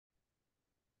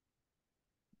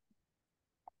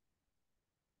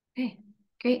Okay,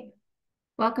 great.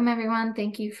 Welcome, everyone.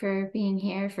 Thank you for being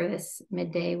here for this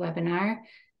midday webinar.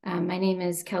 My name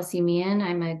is Kelsey Meehan.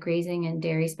 I'm a grazing and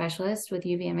dairy specialist with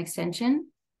UVM Extension.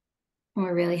 And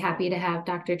we're really happy to have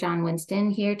Dr. John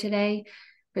Winsten here today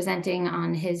presenting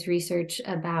on his research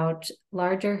about the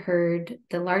larger herd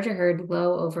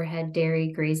low overhead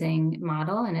dairy grazing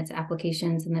model and its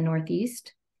applications in the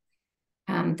Northeast.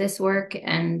 This work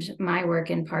and my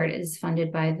work in part is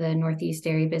funded by the Northeast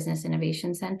Dairy Business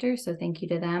Innovation Center, so thank you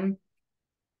to them.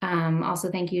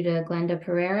 Also, thank you to Glenda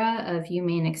Pereira of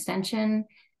UMaine Extension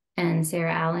and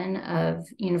Sarah Allen of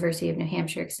University of New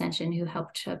Hampshire Extension, who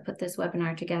helped to put this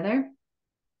webinar together.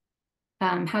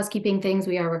 Housekeeping things,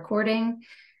 we are recording.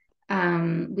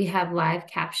 We have live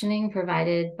captioning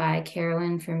provided by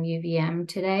Carolyn from UVM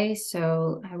today,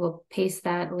 so I will paste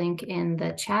that link in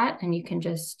the chat and you can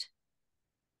just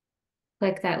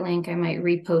click that link. I might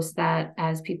repost that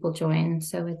as people join,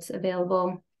 so it's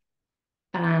available.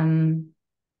 Please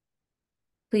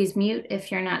mute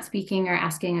if you're not speaking or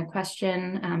asking a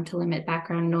question to limit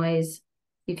background noise.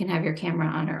 You can have your camera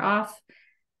on or off.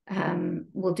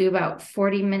 We'll do about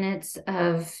 40 minutes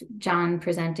of John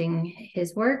presenting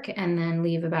his work and then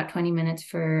leave about 20 minutes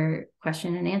for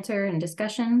question and answer and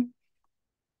discussion.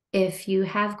 If you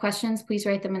have questions, please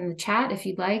write them in the chat if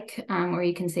you'd like, or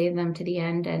you can save them to the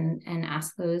end and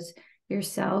ask those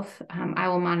yourself. I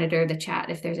will monitor the chat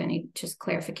if there's any just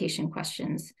clarification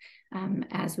questions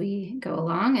as we go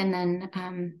along. And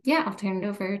then, yeah, I'll turn it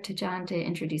over to John to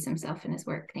introduce himself and his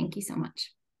work. Thank you so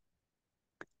much.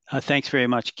 Thanks very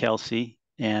much, Kelsey,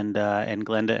 and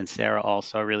Glenda and Sarah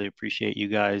also. I really appreciate you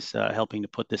guys helping to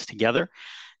put this together.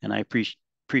 And I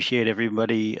appreciate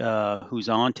everybody who's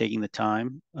on taking the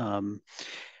time.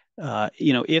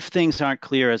 If things aren't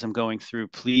clear as I'm going through,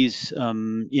 please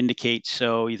indicate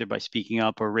so either by speaking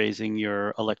up or raising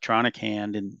your electronic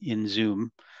hand in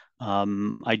Zoom.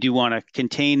 I do want to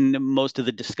contain most of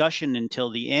the discussion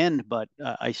until the end, but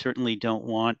I certainly don't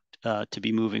want to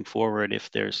be moving forward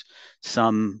if there's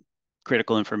some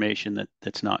critical information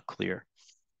that's not clear.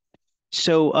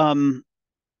 So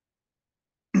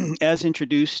as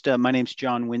introduced, my name's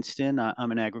John Winsten.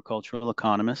 I'm an agricultural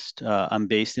economist. I'm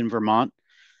based in Vermont.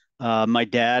 My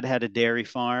dad had a dairy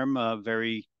farm, a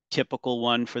very typical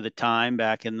one for the time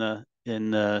back in the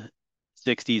 60s,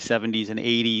 70s, and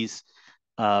 80s.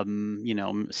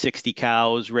 60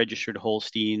 cows, registered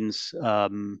Holsteins.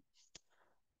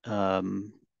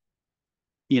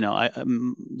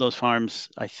 Those farms,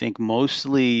 I think,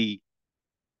 mostly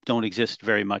don't exist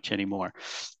very much anymore.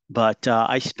 But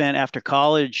after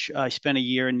college, I spent a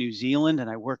year in New Zealand and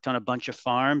I worked on a bunch of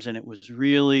farms, and it was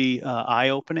really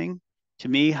eye-opening to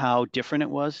me how different it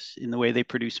was in the way they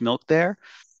produce milk there.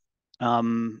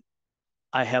 I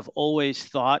have always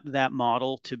thought that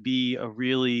model to be a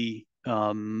really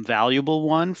valuable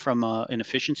one from an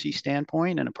efficiency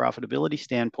standpoint and a profitability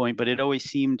standpoint, but it always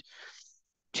seemed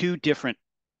too different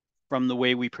from the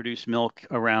way we produce milk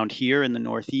around here in the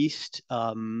Northeast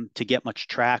to get much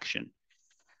traction.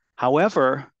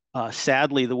 However,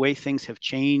 sadly, the way things have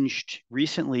changed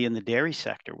recently in the dairy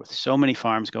sector with so many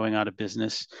farms going out of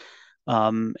business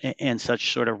and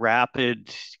such sort of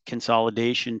rapid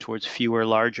consolidation towards fewer,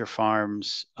 larger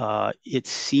farms, it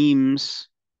seems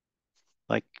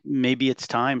like maybe it's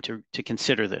time to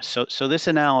consider this. So this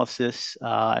analysis,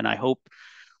 and I hope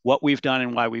what we've done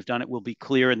and why we've done it will be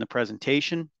clear in the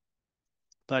presentation,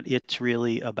 but it's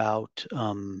really about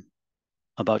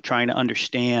trying to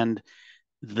understand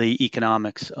the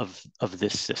economics of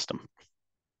this system.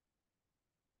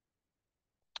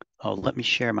 Oh, let me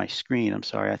share my screen. I'm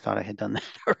sorry, I thought I had done that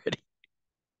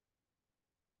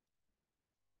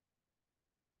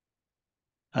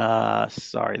already.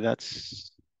 Sorry,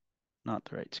 that's not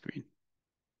the right screen.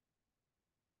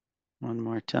 One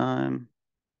more time.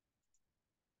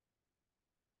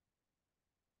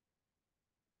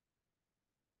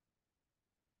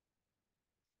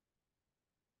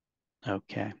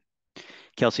 Okay.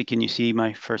 Kelsey, can you see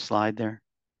my first slide there?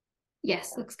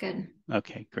 Yes, looks good.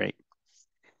 Okay, great.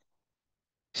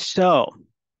 So,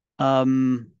 see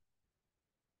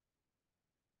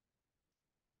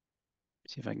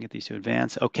if I can get these to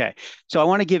advance. Okay, so I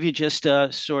want to give you just a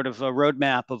sort of a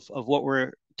roadmap of what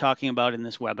we're talking about in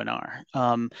this webinar.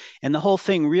 And the whole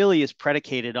thing really is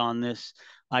predicated on this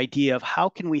idea of how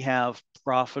can we have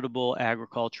profitable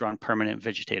agriculture on permanent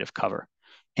vegetative cover?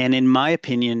 And in my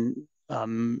opinion,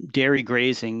 dairy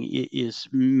grazing is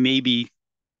maybe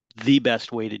the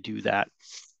best way to do that.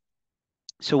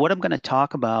 So what I'm going to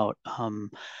talk about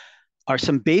are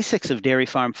some basics of dairy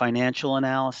farm financial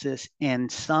analysis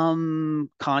and some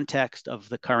context of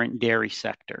the current dairy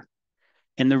sector.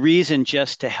 And the reason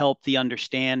just to help the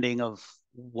understanding of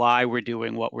why we're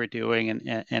doing what we're doing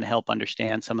and help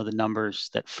understand some of the numbers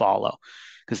that follow.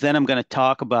 Because then I'm going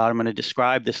to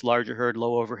describe this larger herd,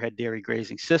 low overhead dairy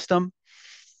grazing system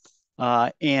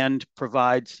and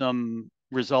provide some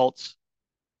results,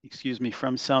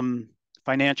 from some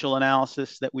financial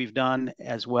analysis that we've done,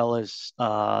 as well as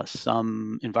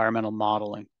some environmental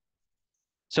modeling.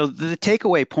 So the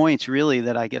takeaway points really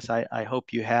that I guess I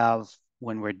hope you have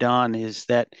when we're done is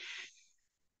that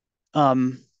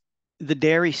um, the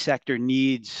dairy sector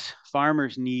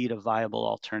farmers need a viable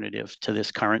alternative to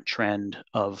this current trend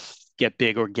of get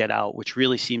big or get out, which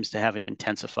really seems to have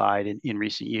intensified in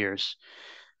recent years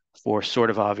for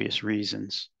sort of obvious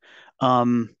reasons.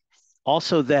 Um,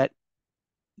 Also, that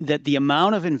the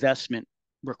amount of investment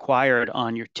required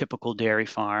on your typical dairy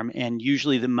farm and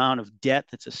usually the amount of debt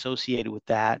that's associated with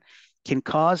that can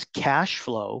cause cash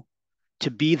flow to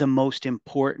be the most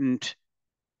important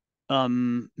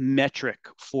metric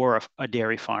for a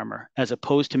dairy farmer, as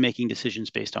opposed to making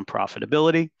decisions based on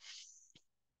profitability.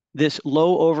 This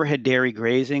low overhead dairy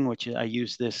grazing, which I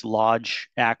use this LODGE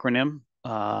acronym,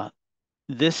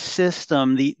 this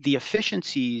system, the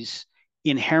efficiencies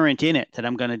inherent in it that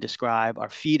I'm going to describe are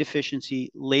feed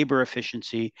efficiency, labor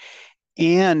efficiency,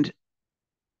 and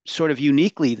sort of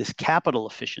uniquely, this capital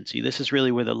efficiency. This is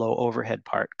really where the low overhead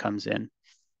part comes in.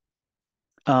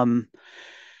 Um,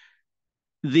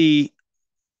 the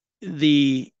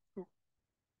the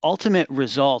ultimate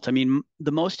result, I mean,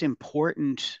 the most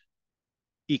important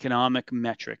economic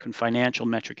metric and financial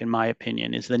metric, in my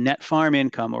opinion, is the net farm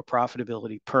income or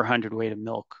profitability per hundredweight of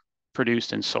milk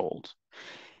produced and sold.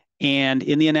 And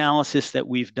in the analysis that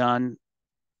we've done,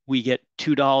 we get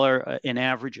an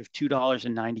average of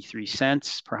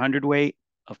 $2.93 per hundredweight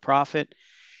of profit.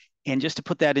 And just to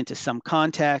put that into some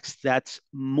context, that's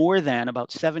more than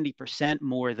about 70%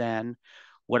 more than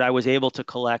what I was able to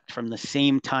collect from the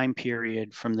same time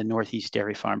period from the Northeast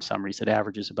Dairy Farm summaries that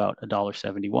averages about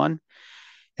 $1.71.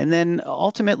 And then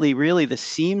ultimately, really, this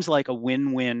seems like a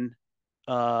win-win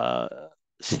uh,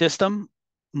 system,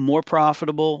 more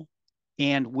profitable,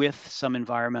 and with some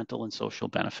environmental and social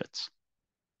benefits.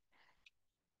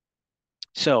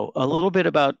 So a little bit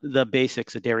about the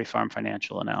basics of dairy farm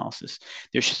financial analysis.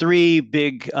 There's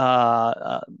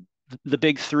the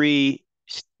big three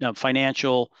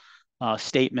financial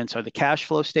statements are the cash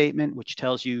flow statement, which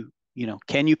tells you,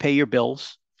 can you pay your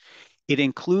bills? It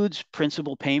includes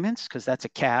principal payments because that's a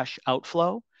cash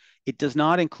outflow. It does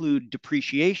not include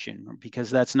depreciation because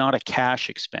that's not a cash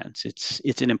expense.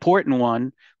 It's an important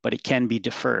one, but it can be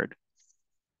deferred.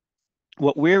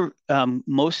 What we're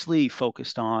mostly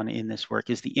focused on in this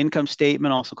work is the income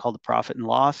statement, also called the profit and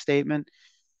loss statement.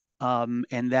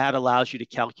 And that allows you to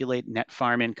calculate net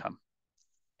farm income.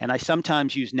 And I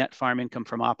sometimes use net farm income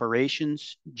from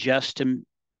operations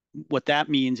what that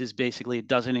means is basically it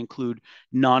doesn't include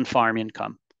non-farm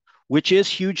income, which is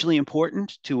hugely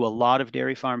important to a lot of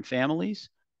dairy farm families,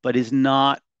 but is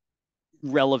not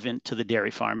relevant to the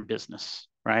dairy farm business,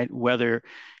 right? Whether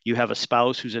you have a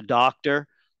spouse who's a doctor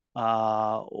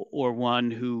or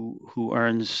one who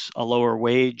earns a lower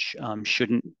wage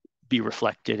shouldn't be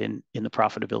reflected in the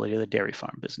profitability of the dairy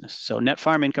farm business. So net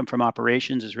farm income from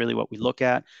operations is really what we look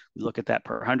at. We look at that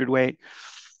per hundredweight.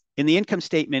 In the income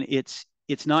statement, it's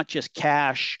not just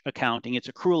cash accounting, it's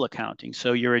accrual accounting.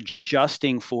 So you're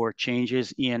adjusting for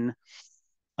changes in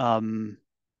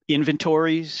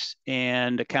inventories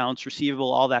and accounts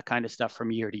receivable, all that kind of stuff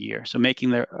from year to year. So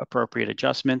making the appropriate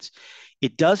adjustments.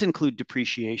 It does include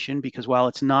depreciation because while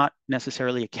it's not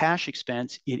necessarily a cash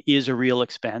expense, it is a real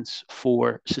expense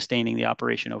for sustaining the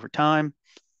operation over time.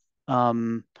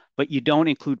 But you don't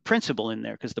include principal in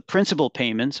there because the principal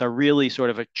payments are really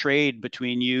sort of a trade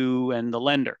between you and the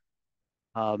lender.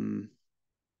 And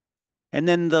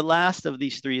then the last of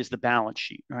these three is the balance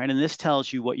sheet, right? And this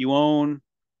tells you what you own,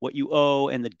 what you owe,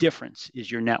 and the difference is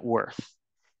your net worth.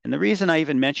 And the reason I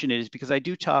even mention it is because I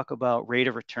do talk about rate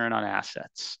of return on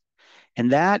assets.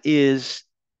 And that is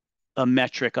a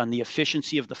metric on the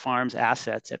efficiency of the farm's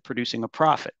assets at producing a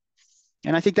profit.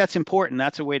 And I think that's important.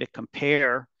 That's a way to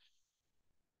compare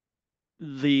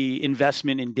the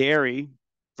investment in dairy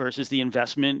versus the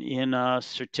investment in a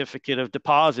certificate of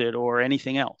deposit or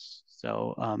anything else.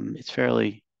 So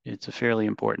it's a fairly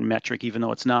important metric, even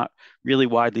though it's not really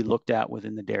widely looked at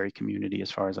within the dairy community,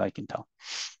 as far as I can tell.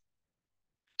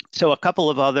 So a couple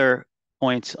of other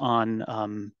points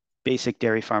on basic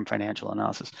dairy farm financial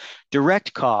analysis.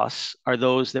 Direct costs are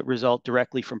those that result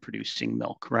directly from producing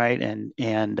milk, right? And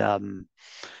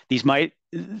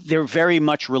they're very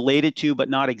much related to, but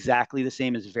not exactly the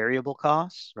same as variable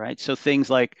costs, right? So things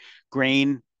like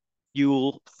grain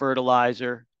fuel,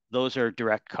 fertilizer, those are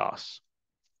direct costs.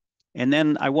 And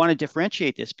then I want to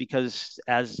differentiate this because,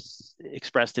 as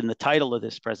expressed in the title of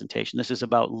this presentation, this is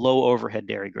about low overhead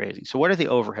dairy grazing. So, what are the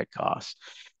overhead costs?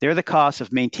 They're the costs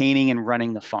of maintaining and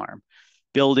running the farm,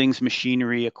 buildings,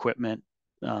 machinery, equipment,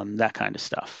 that kind of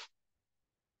stuff.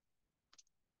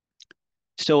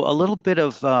 So, a little bit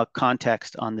of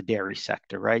context on the dairy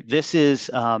sector, right? This is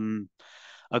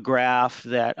a graph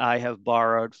that I have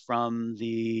borrowed from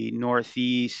the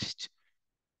Northeast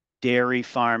Dairy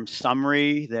Farm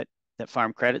Summary that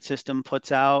Farm Credit System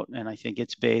puts out, and I think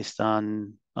it's based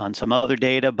on some other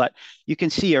data. But you can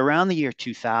see around the year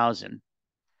 2000,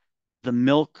 the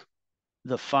milk,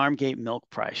 the farm gate milk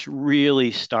price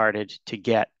really started to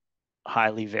get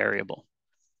highly variable.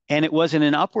 And it was in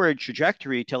an upward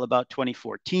trajectory till about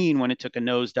 2014 when it took a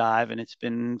nosedive, and it's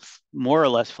been more or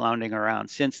less floundering around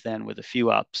since then with a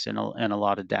few ups and a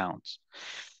lot of downs.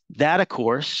 That, of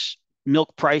course,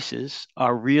 milk prices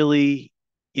are really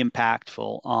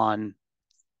impactful on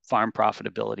farm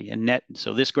profitability and net.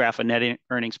 So this graph of net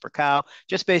earnings per cow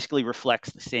just basically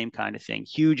reflects the same kind of thing.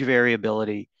 Huge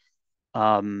variability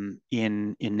in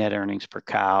net earnings per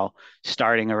cow,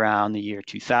 starting around the year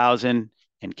 2000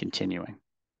 and continuing.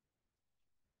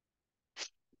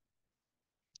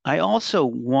 I also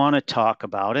want to talk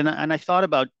about, and I thought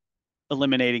about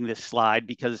eliminating this slide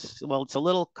because, well, it's a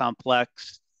little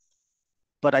complex,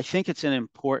 but I think it's an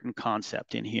important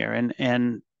concept in here,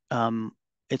 and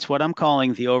it's what I'm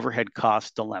calling the overhead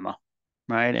cost dilemma,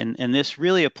 right? And this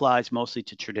really applies mostly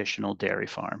to traditional dairy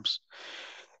farms.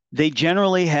 They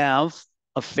generally have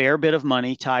a fair bit of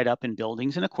money tied up in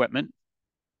buildings and equipment,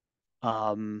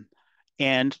 and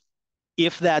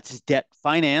if that's debt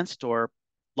financed or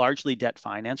largely debt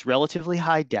financed, relatively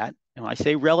high debt. And I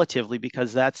say relatively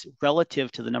because that's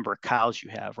relative to the number of cows you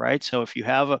have, right? So if you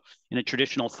have in a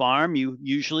traditional farm, you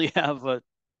usually have a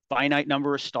finite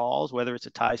number of stalls, whether it's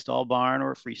a tie stall barn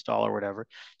or a free stall or whatever.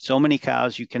 So many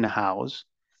cows you can house,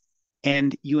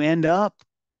 and you end up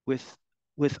with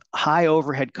high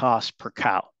overhead costs per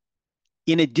cow.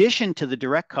 In addition to the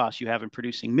direct costs you have in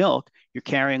producing milk, you're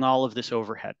carrying all of this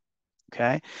overhead.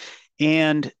 Okay.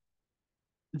 And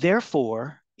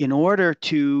therefore, in order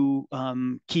to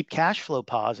keep cash flow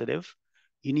positive,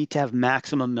 you need to have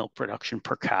maximum milk production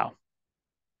per cow.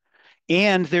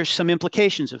 And there's some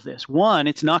implications of this. One,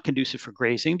 it's not conducive for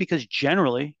grazing because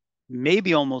generally,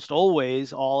 maybe almost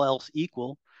always, all else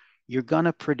equal, you're going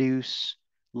to produce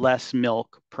less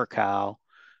milk per cow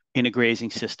in a grazing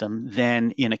system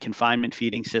than in a confinement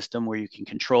feeding system where you can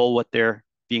control what they're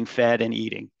being fed and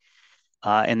eating,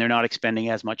 and they're not expending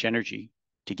as much energy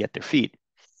to get their feed.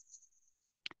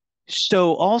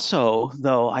 So also,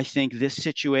 though, I think this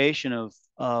situation of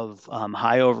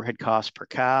high overhead costs per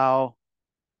cow,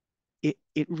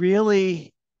 it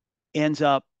really ends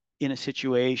up in a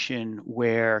situation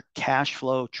where cash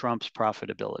flow trumps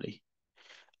profitability,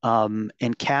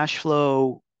 and cash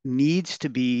flow needs to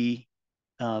be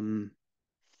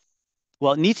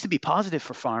well, it needs to be positive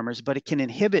for farmers, but it can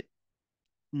inhibit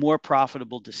more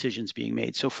profitable decisions being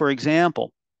made. So, for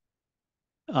example,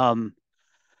 um,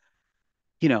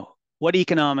 you know, what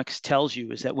economics tells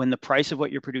you is that when the price of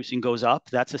what you're producing goes up,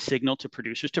 that's a signal to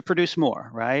producers to produce more,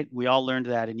 right? We all learned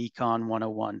that in Econ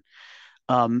 101.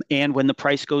 And when the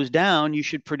price goes down, you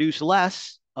should produce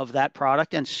less of that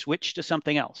product and switch to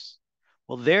something else.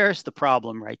 Well, there's the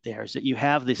problem right there, is that you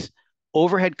have this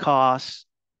overhead costs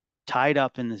tied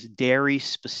up in this dairy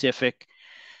specific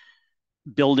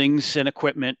buildings and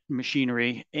equipment,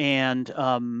 machinery, and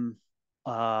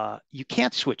you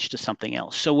can't switch to something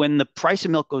else. So when the price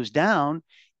of milk goes down,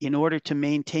 in order to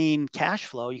maintain cash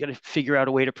flow, you got to figure out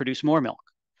a way to produce more milk.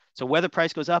 So whether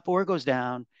price goes up or goes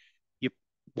down, you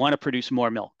want to produce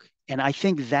more milk. And I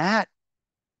think that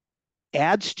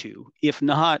adds to, if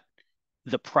not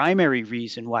the primary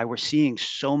reason why we're seeing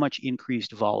so much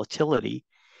increased volatility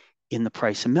in the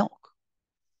price of milk.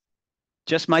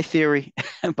 Just my theory,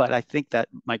 but I think that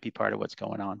might be part of what's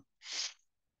going on.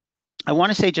 I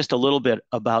want to say just a little bit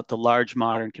about the large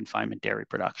modern confinement dairy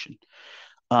production.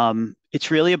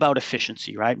 It's really about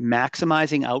efficiency, right?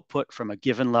 Maximizing output from a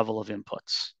given level of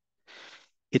inputs.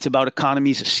 It's about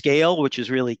economies of scale, which is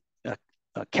really a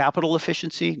capital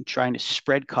efficiency, trying to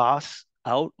spread costs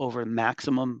out over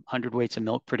maximum hundredweights of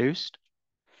milk produced.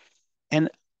 And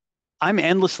I'm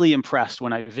endlessly impressed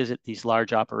when I visit these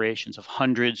large operations of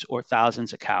hundreds or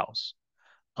thousands of cows.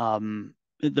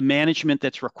 The management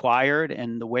that's required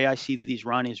and the way I see these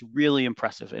run is really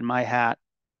impressive. And my hat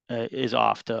is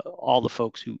off to all the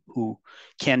folks who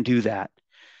can do that.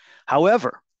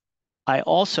 However, I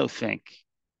also think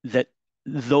that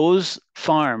those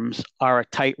farms are a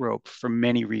tightrope for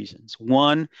many reasons.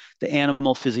 One, the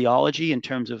animal physiology in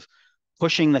terms of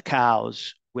pushing the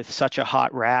cows with such a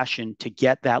hot ration to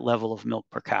get that level of milk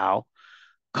per cow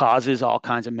causes all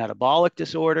kinds of metabolic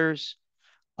disorders.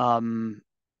 Um,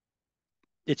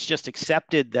 it's just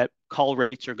accepted that cull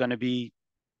rates are going to be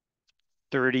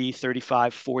 30,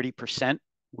 35, 40%,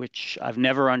 which I've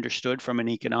never understood from an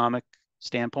economic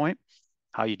standpoint,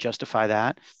 how you justify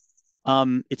that.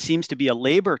 It seems to be a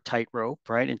labor tightrope,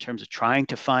 right, in terms of trying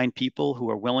to find people who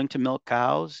are willing to milk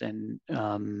cows, and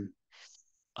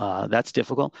that's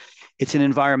difficult. It's an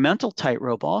environmental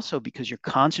tightrope also because you're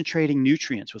concentrating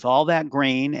nutrients with all that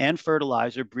grain and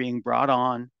fertilizer being brought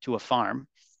on to a farm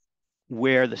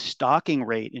where the stocking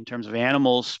rate in terms of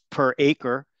animals per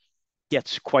acre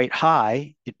gets quite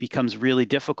high. It becomes really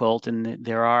difficult, and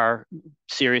there are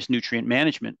serious nutrient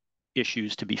management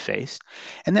issues to be faced.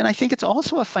 And then I think it's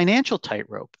also a financial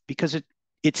tightrope because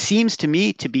it seems to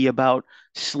me to be about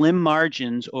slim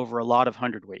margins over a lot of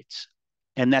hundredweights.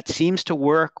 And that seems to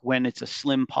work when it's a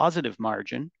slim positive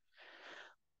margin.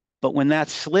 But when that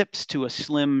slips to a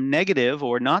slim negative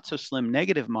or not so slim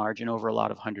negative margin over a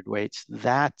lot of hundredweights,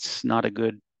 that's not a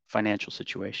good financial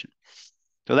situation.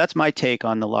 So that's my take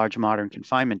on the large modern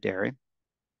confinement dairy.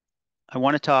 I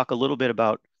want to talk a little bit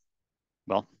about,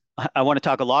 well, I want to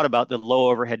talk a lot about the low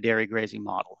overhead dairy grazing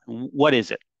model. What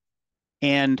is it?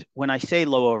 And when I say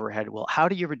low overhead, well, how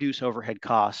do you reduce overhead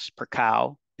costs per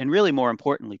cow? And really more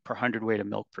importantly, per hundredweight of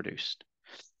milk produced?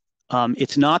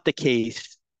 It's not the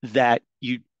case that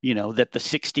that the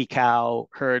 60 cow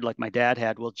herd like my dad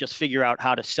had will just figure out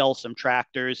how to sell some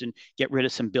tractors and get rid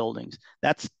of some buildings.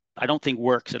 That's, I don't think,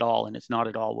 works at all, and it's not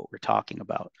at all what we're talking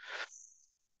about.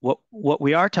 What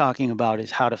we are talking about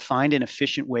is how to find an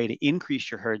efficient way to increase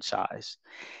your herd size.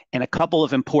 And a couple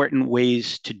of important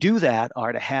ways to do that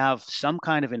are to have some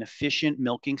kind of an efficient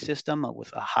milking system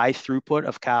with a high throughput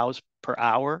of cows per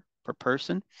hour per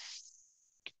person,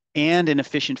 and an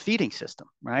efficient feeding system,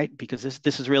 right? Because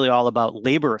this is really all about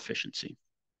labor efficiency.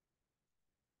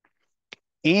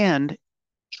 And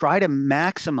try to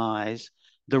maximize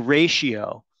the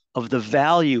ratio of the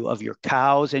value of your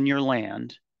cows and your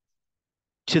land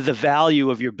to the value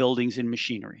of your buildings and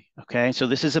machinery. Okay. So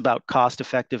this is about cost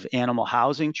effective animal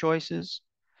housing choices.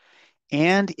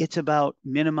 And it's about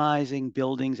minimizing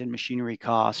buildings and machinery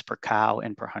costs per cow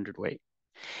and per hundredweight.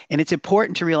 And it's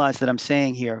important to realize that I'm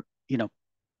saying here,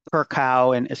 per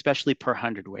cow and especially per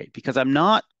hundredweight, because I'm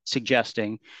not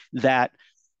suggesting that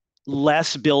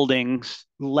less buildings,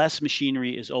 less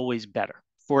machinery is always better.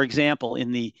 For example,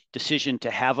 in the decision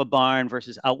to have a barn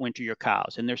versus outwinter your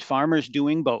cows, and there's farmers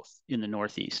doing both in the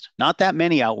Northeast. Not that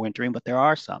many outwintering, but there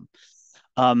are some.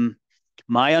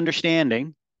 My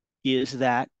understanding is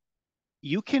that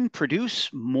you can produce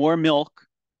more milk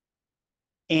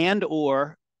and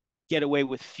or get away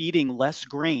with feeding less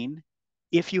grain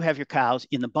if you have your cows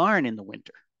in the barn in the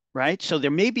winter, right? So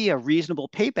there may be a reasonable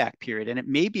payback period, and it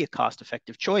may be a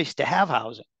cost-effective choice to have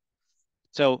housing.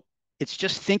 So it's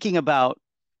just thinking about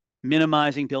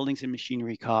minimizing buildings and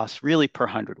machinery costs really per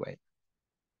hundredweight.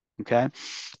 Okay.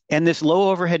 And this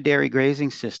low overhead dairy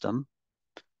grazing system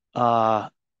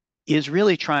is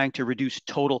really trying to reduce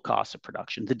total costs of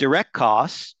production, the direct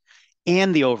costs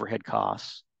and the overhead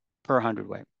costs per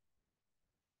hundredweight.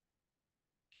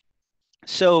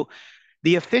 So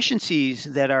the efficiencies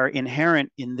that are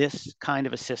inherent in this kind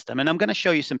of a system, and I'm going to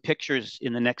show you some pictures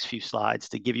in the next few slides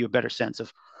to give you a better sense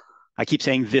of, I keep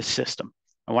saying this system.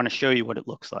 I want to show you what it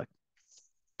looks like.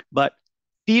 But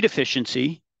feed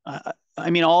efficiency,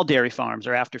 all dairy farms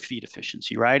are after feed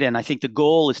efficiency, right? And I think the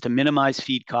goal is to minimize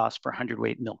feed costs per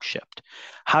hundredweight milk shipped.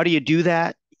 How do you do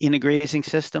that in a grazing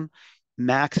system?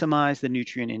 Maximize the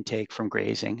nutrient intake from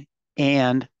grazing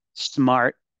and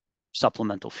smart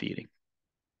supplemental feeding.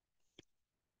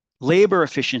 Labor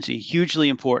efficiency, hugely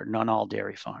important on all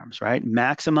dairy farms, right?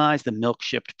 Maximize the milk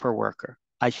shipped per worker.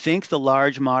 I think the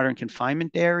large modern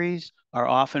confinement dairies are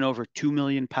often over 2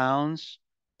 million pounds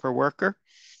per worker.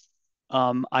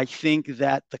 I think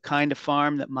that the kind of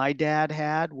farm that my dad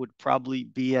had would probably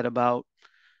be at about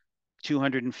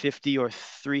 250 or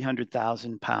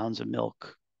 300,000 pounds of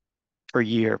milk per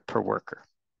year per worker.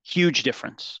 Huge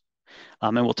difference.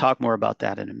 And we'll talk more about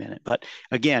that in a minute. But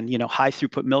again, high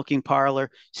throughput milking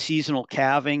parlor, seasonal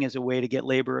calving is a way to get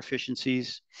labor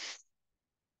efficiencies.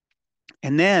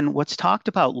 And then what's talked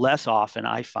about less often,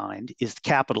 I find, is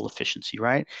capital efficiency,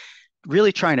 right?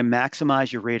 Really trying to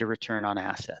maximize your rate of return on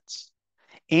assets.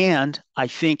 And I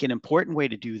think an important way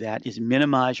to do that is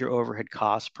minimize your overhead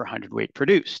costs per hundredweight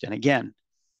produced. And again,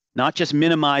 not just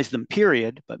minimize them,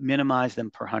 period, but minimize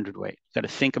them per hundredweight. You've got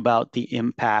to think about the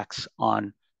impacts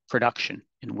on production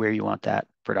and where you want that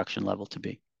production level to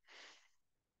be.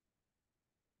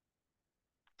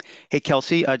 Hey,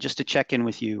 Kelsey, just to check in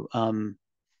with you, can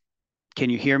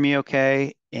you hear me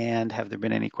okay? And have there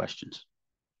been any questions?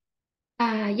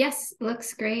 Yes,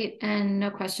 looks great, and no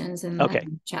questions in the Okay,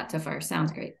 chat so far.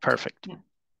 Sounds great. perfect. Yeah.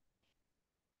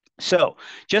 So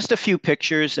just a few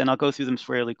pictures, and I'll go through them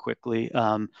fairly quickly.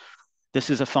 This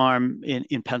is a farm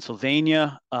in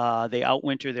Pennsylvania. They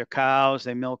outwinter their cows.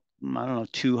 They milk, I don't know,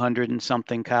 200 and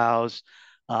something cows.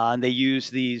 And they use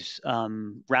these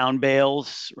round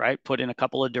bales, right? Put in a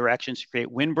couple of directions to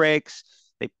create windbreaks.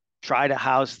 They try to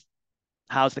house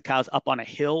the cows up on a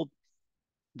hill.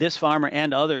 This farmer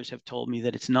and others have told me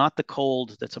that it's not the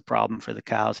cold that's a problem for the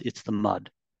cows, it's the mud.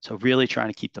 So really trying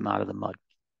to keep them out of the mud.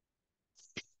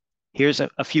 Here's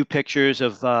a few pictures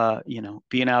of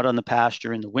being out on the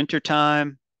pasture in the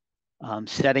wintertime,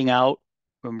 setting out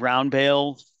from round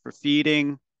bales for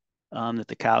feeding that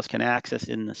the cows can access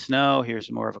in the snow. Here's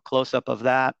more of a close-up of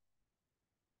that.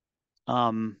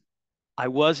 I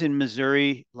was in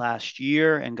Missouri last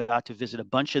year and got to visit a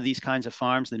bunch of these kinds of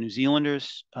farms. The New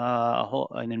Zealanders,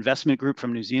 an investment group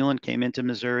from New Zealand came into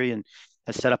Missouri and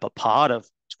has set up a pod of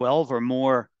 12 or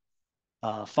more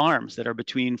farms that are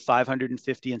between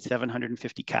 550 and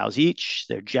 750 cows each.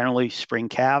 They're generally spring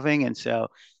calving. And so,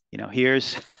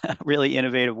 here's a really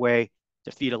innovative way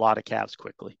to feed a lot of calves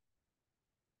quickly.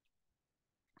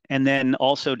 And then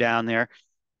also down there,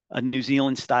 a New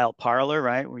Zealand style parlor,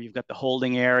 right, where you've got the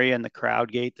holding area and the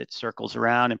crowd gate that circles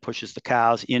around and pushes the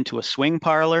cows into a swing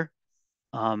parlor.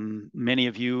 Many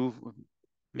of you,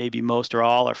 maybe most or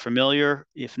all, are familiar.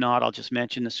 If not, I'll just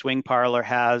mention the swing parlor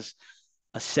has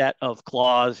a set of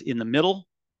claws in the middle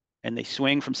and they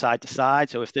swing from side to side.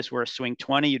 So if this were a swing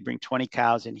 20, you'd bring 20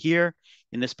 cows in here.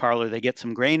 In this parlor, they get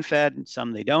some grain fed and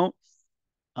some they don't.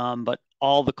 But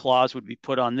all the claws would be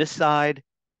put on this side.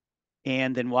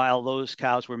 And then while those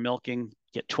cows were milking,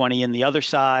 get 20 in the other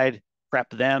side,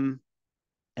 prep them.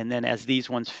 And then as these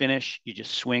ones finish, you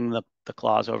just swing the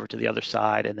claws over to the other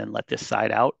side and then let this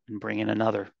side out and bring in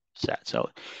another set. So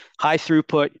high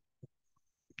throughput,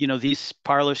 these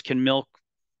parlors can milk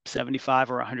 75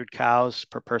 or 100 cows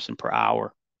per person per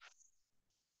hour.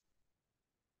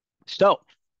 So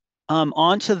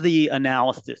on to the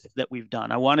analysis that we've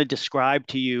done. I want to describe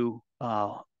to you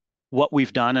what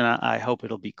we've done, and I hope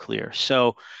it'll be clear.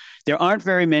 So there aren't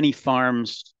very many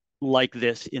farms like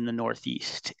this in the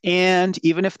Northeast. And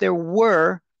even if there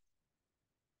were,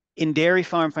 in dairy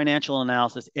farm financial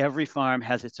analysis, every farm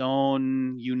has its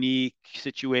own unique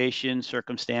situation,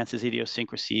 circumstances,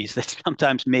 idiosyncrasies that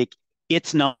sometimes make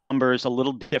its numbers a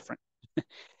little different.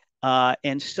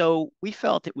 And so we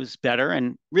felt it was better,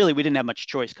 and really we didn't have much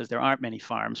choice because there aren't many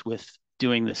farms with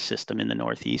doing this system in the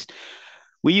Northeast.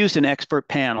 We used an expert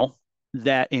panel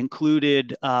that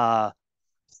included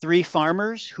 3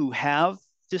 farmers who have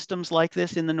systems like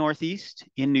this in the Northeast,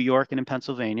 in New York and in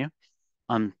Pennsylvania.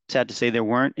 I'm sad to say there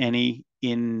weren't any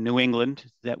in New England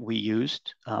that we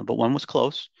used, but one was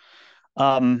close.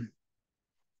 And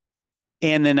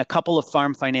then a couple of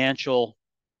farm financial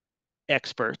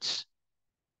experts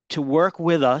to work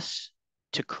with us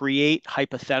to create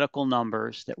hypothetical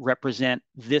numbers that represent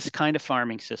this kind of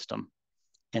farming system.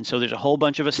 And so there's a whole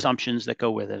bunch of assumptions that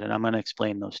go with it, and I'm going to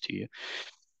explain those to you.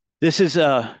 This is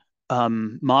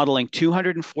modeling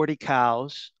 240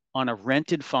 cows on a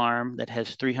rented farm that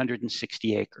has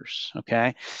 360 acres,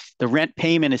 okay? The rent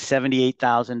payment is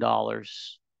 $78,000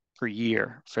 per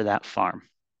year for that farm.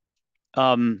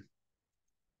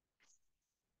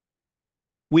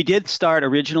 We did start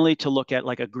originally to look at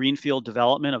like a greenfield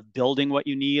development of building what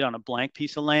you need on a blank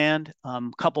piece of land.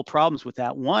 Couple problems with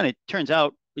that. One, it turns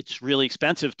out it's really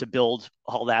expensive to build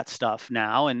all that stuff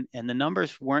now, and the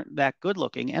numbers weren't that good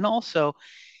looking. And also,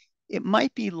 it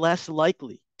might be less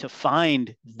likely to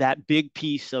find that big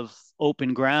piece of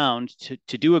open ground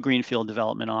to do a greenfield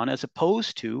development on, as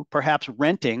opposed to perhaps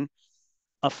renting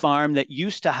a farm that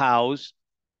used to house,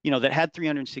 that had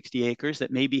 360 acres,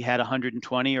 that maybe had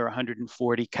 120 or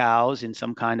 140 cows in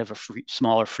some kind of a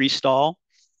smaller freestall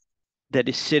that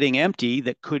is sitting empty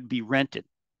that could be rented.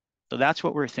 So that's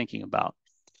what we're thinking about.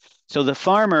 So the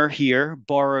farmer here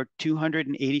borrowed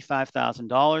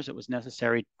 $285,000 that was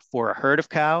necessary for a herd of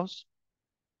cows.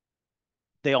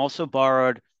 They also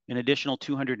borrowed an additional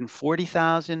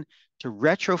 $240,000 to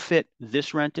retrofit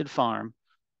this rented farm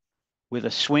with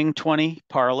a swing 20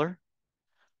 parlor,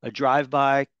 a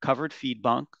drive-by covered feed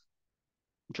bunk,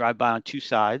 drive-by on 2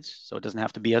 sides, so it doesn't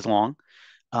have to be as long,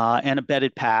 and a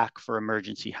bedded pack for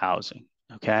emergency housing.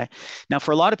 Okay. Now,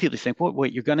 for a lot of people, you think, well,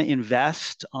 wait, you're going to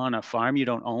invest on a farm you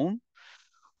don't own?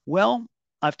 Well,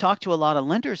 I've talked to a lot of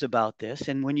lenders about this,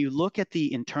 and when you look at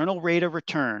the internal rate of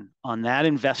return on that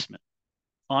investment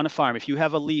on a farm, if you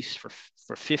have a lease for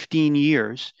 15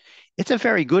 years, it's a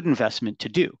very good investment to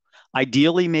do.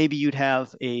 Ideally, maybe you'd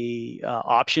have a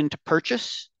option to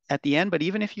purchase at the end, but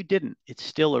even if you didn't, it's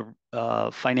still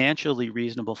a financially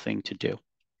reasonable thing to do.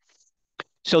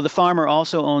 So the farmer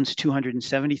also owns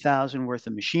 270,000 worth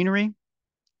of machinery,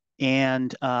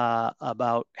 and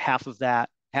about half of that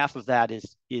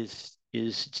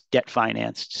is debt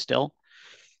financed still.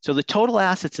 So the total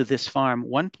assets of this farm,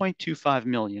 1.25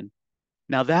 million.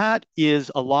 Now that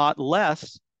is a lot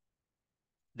less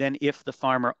than if the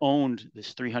farmer owned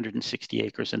this 360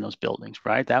 acres in those buildings,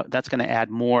 right? That's going to add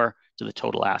more to the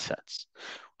total assets.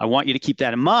 I want you to keep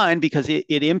that in mind because it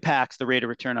impacts the rate of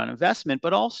return on investment,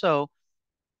 but also,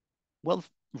 well,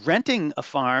 renting a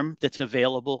farm that's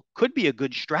available could be a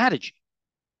good strategy.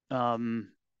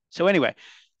 So anyway,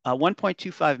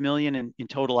 1.25 million in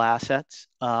total assets,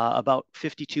 about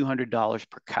 $5,200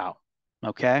 per cow.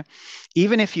 Okay,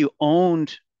 even if you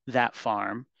owned that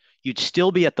farm, you'd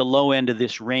still be at the low end of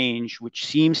this range, which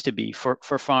seems to be for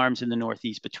farms in the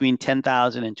Northeast between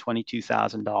 $10,000 and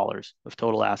 $22,000 of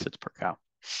total assets per cow.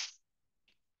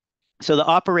 So the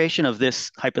operation of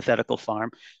this hypothetical farm,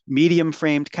 medium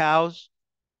framed cows,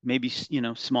 maybe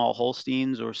small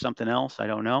Holsteins or something else, I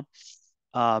don't know.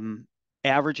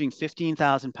 Averaging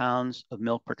 15,000 pounds of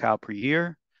milk per cow per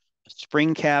year, a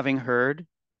spring calving herd.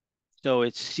 So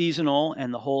it's seasonal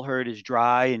and the whole herd is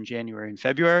dry in January and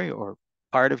February or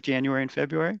part of January and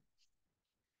February.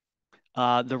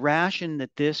 The ration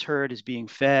that this herd is being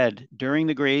fed during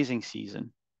the grazing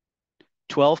season,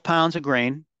 12 pounds of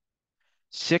grain,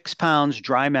 6 pounds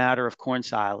dry matter of corn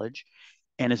silage,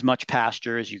 and as much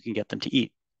pasture as you can get them to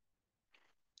eat.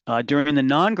 During the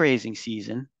non-grazing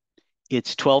season,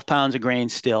 it's 12 pounds of grain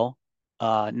still,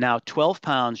 now 12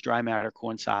 pounds dry matter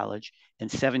corn silage,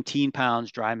 and 17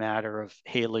 pounds dry matter of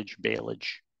haylage,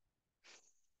 baleage.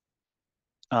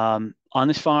 On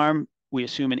this farm, we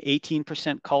assume an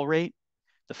 18% cull rate.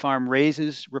 The farm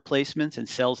raises replacements and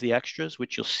sells the extras,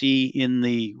 which you'll see in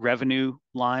the revenue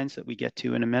lines that we get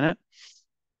to in a minute.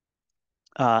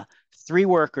 3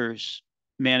 workers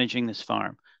managing this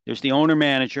farm. There's the owner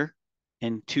manager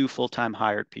and 2 full-time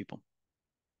hired people.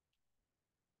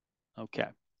 Okay,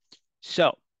 so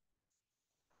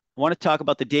I want to talk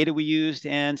about the data we used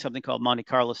and something called Monte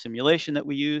Carlo simulation that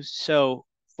we used. So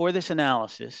for this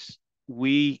analysis,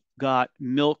 we got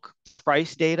milk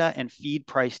price data and feed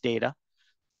price data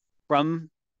from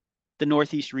the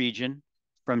Northeast region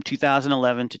from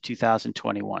 2011 to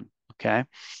 2021, okay?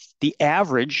 The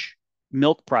average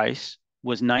milk price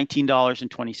was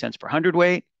 $19.20 per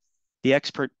hundredweight. The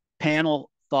expert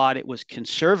panel thought it was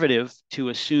conservative to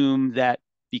assume that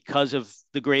because of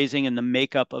the grazing and the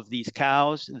makeup of these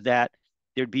cows, that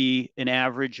there'd be an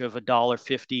average of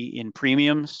 $1.50 in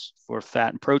premiums for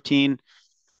fat and protein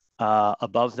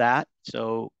above that.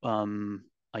 So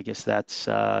I guess that's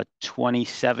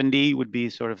 2070 would be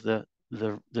sort of the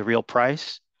real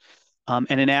price, and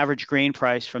an average grain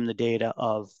price from the data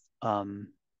of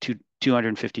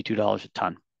 $252 a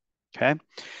ton. Okay.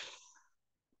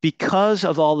 Because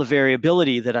of all the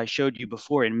variability that I showed you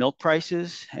before in milk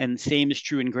prices, and same is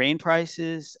true in grain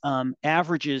prices,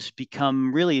 averages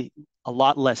become really a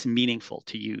lot less meaningful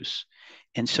to use.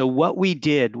 And so what we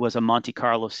did was a Monte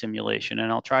Carlo simulation,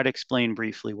 and I'll try to explain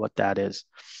briefly what that is.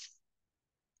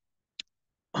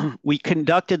 We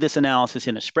conducted this analysis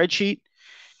in a spreadsheet,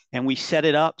 and we set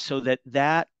it up so that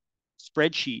that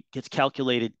spreadsheet gets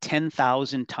calculated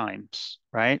 10,000 times,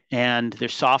 right? And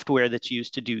there's software that's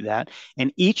used to do that.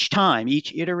 And each time,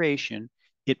 each iteration,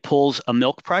 it pulls a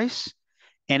milk price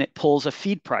and it pulls a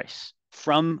feed price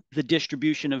from the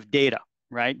distribution of data,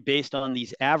 right? Based on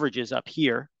these averages up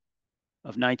here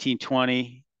of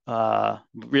 1920,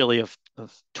 really of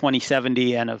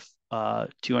 2070 and of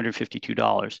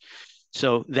 $252.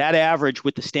 So that average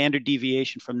with the standard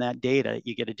deviation from that data,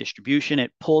 you get a distribution.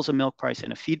 It pulls a milk price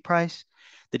and a feed price.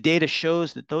 The data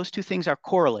shows that those two things are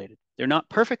correlated. They're not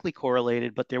perfectly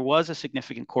correlated, but there was a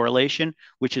significant correlation,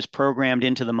 which is programmed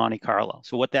into the Monte Carlo.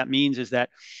 So what that means is that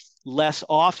less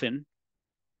often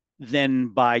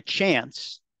than by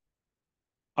chance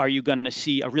are you going to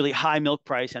see a really high milk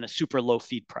price and a super low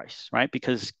feed price, right?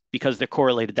 Because they're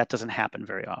correlated, that doesn't happen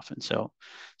very often. So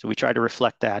we try to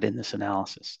reflect that in this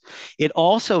analysis. It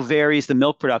also varies the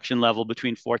milk production level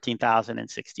between 14,000 and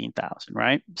 16,000,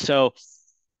 right? So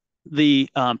the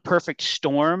perfect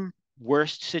storm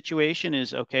worst situation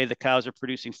is, okay, the cows are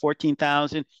producing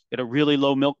 14,000 at a really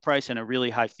low milk price and a really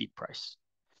high feed price.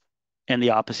 and the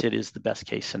opposite is the best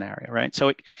case scenario, right?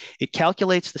 So it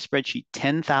calculates the spreadsheet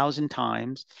 10,000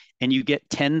 times, and you get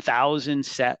 10,000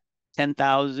 sets of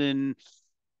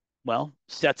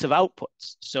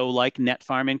outputs. So like net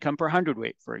farm income per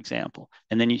hundredweight, for example.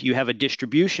 And then you have a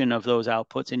distribution of those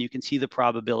outputs, and you can see the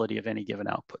probability of any given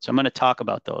output. So I'm going to talk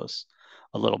about those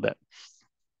a little bit.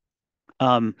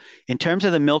 In terms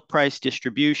of the milk price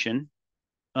distribution,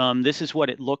 this is what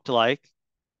it looked like.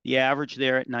 The average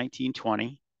there at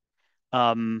 1920.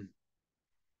 And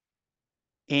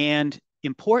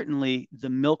importantly, the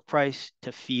milk price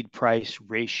to feed price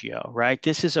ratio, right?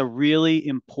 This is a really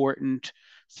important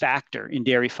factor in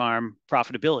dairy farm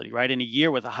profitability, right? In a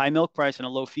year with a high milk price and a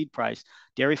low feed price,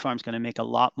 dairy farm's going to make a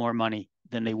lot more money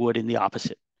than they would in the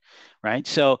opposite, right?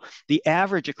 So the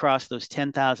average across those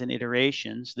 10,000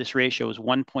 iterations, this ratio is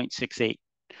 1.68,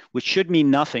 which should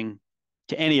mean nothing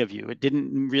to any of you. It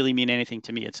didn't really mean anything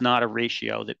to me. It's not a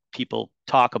ratio that people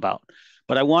talk about,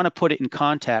 but I want to put it in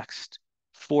context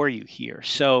for you here.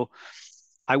 So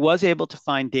I was able to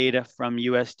find data from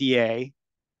USDA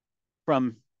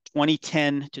from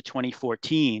 2010 to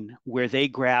 2014, where they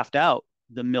graphed out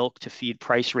the milk to feed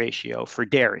price ratio for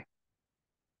dairy.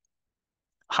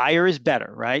 Higher is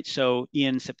better, right? So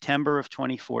in September of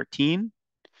 2014,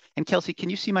 and Kelsey, can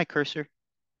you see my cursor?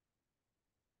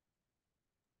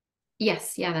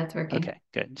 Yes, yeah, that's working. Okay,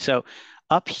 good. So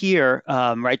up here,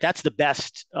 right, that's the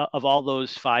best of all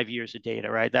those 5 years of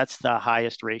data, right? That's the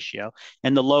highest ratio.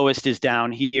 And the lowest is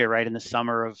down here, right, in the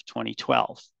summer of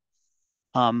 2012.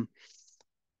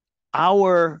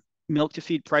 Our milk to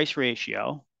feed price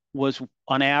ratio was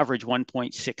on average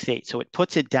 1.68. So it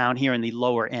puts it down here in the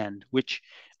lower end, which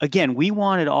again, we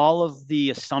wanted all of the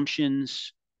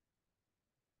assumptions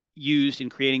used in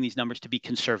creating these numbers to be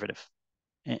conservative.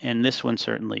 And this one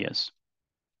certainly is.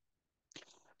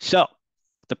 So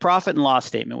the profit and loss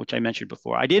statement, which I mentioned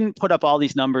before, I didn't put up all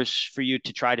these numbers for you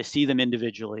to try to see them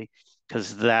individually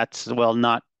because that's, well,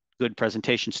 not good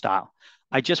presentation style.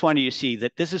 I just wanted you to see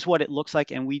that this is what it looks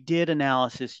like. And we did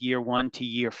analysis year 1 to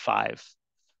year 5,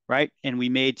 right? And we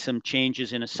made some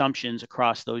changes in assumptions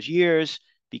across those years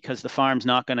because the farm's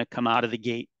not going to come out of the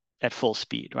gate at full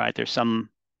speed, right? There's some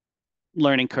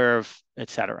learning curve,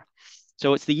 et cetera.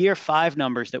 So it's the year 5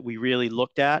 numbers that we really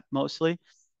looked at mostly.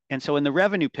 And so in the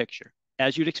revenue picture,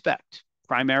 as you'd expect,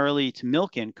 primarily it's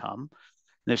milk income.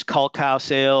 There's cull cow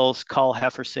sales, cull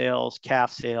heifer sales,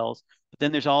 calf sales, but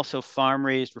then there's also farm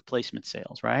raised replacement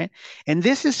sales, right? And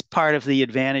this is part of the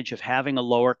advantage of having a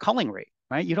lower culling rate,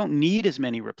 right? You don't need as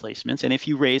many replacements. And if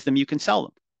you raise them, you can sell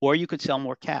them, or you could sell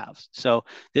more calves. So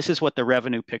this is what the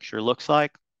revenue picture looks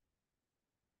like.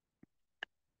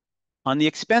 On the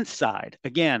expense side,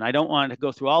 again, I don't want to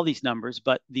go through all these numbers,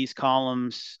 but these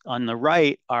columns on the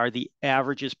right are the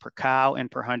averages per cow and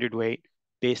per hundredweight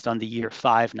based on the year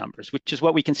 5 numbers, which is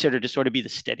what we consider to sort of be the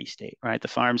steady state, right? The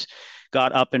farms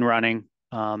got up and running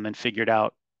and figured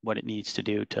out what it needs to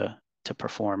do to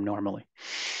perform normally.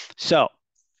 So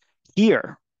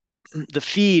here, the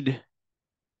feed,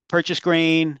 purchased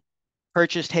grain,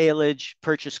 purchased haylage,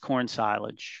 purchased corn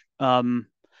silage.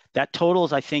 That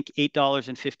totals, I think,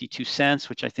 $8.52,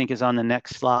 which I think is on the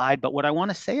next slide. But what I want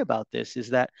to say about this is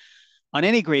that on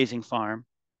any grazing farm,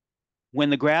 when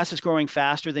the grass is growing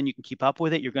faster than you can keep up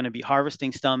with it, you're going to be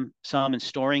harvesting some and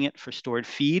storing it for stored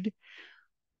feed.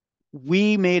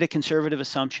 We made a conservative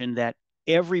assumption that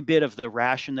every bit of the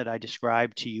ration that I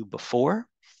described to you before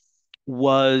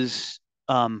was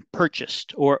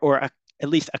purchased or at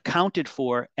least accounted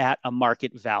for at a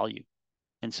market value.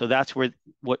 And so that's where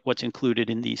what's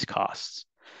included in these costs.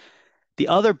 The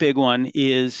other big one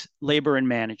is labor and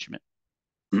management,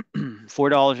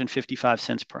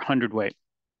 $4.55 per hundredweight.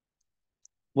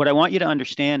 What I want you to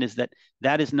understand is that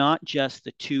that is not just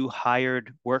the 2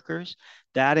 hired workers.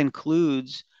 That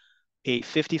includes a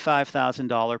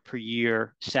 $55,000 per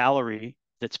year salary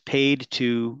that's paid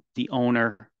to the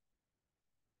owner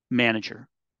manager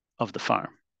of the farm.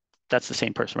 That's the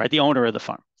same person, right? The owner of the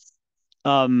farm.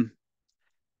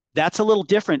 That's a little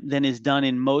different than is done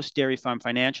in most dairy farm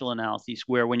financial analyses,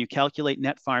 where when you calculate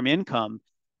net farm income,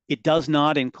 it does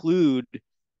not include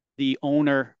the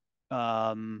owner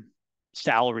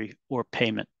salary or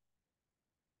payment.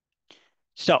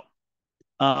 So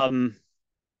the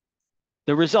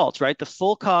results, right? The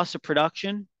full cost of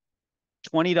production,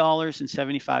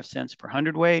 $20.75 per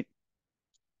hundredweight.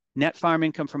 Net farm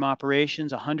income from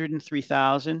operations,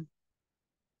 $103,000.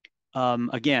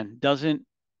 Again,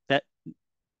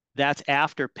 that's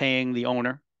after paying the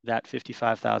owner that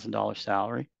 $55,000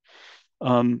 salary.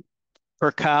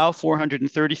 Per cow,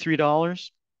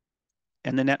 $433.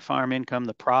 and the net farm income,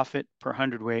 the profit per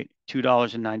hundredweight,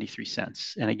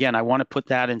 $2.93. And again, I want to put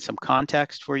that in some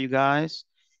context for you guys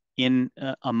in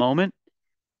a moment.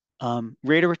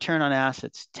 Rate of return on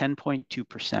assets,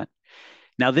 10.2%.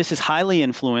 Now, this is highly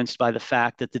influenced by the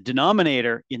fact that the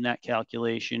denominator in that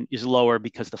calculation is lower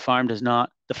because the farmer does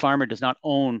not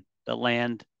own the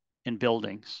land and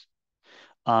buildings.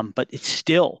 But it's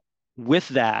still, with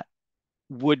that,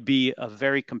 would be a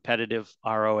very competitive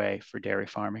ROA for dairy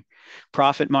farming.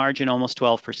 Profit margin, almost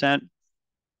 12%.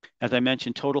 As I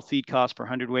mentioned, total feed cost per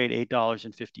hundredweight,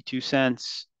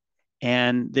 $8.52.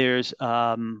 And there's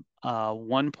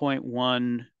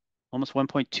 1.1, almost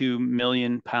 1.2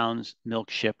 million pounds milk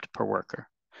shipped per worker.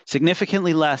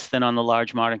 Significantly less than on the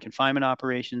large modern confinement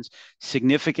operations,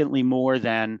 significantly more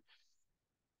than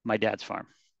my dad's farm.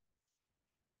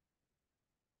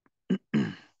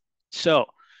 So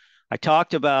I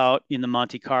talked about in the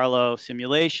Monte Carlo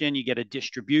simulation, you get a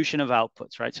distribution of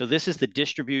outputs, right? So this is the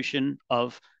distribution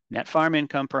of net farm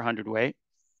income per hundredweight.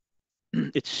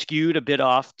 It's skewed a bit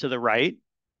off to the right.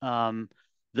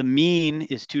 The mean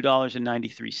is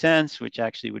 $2.93, which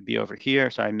actually would be over here.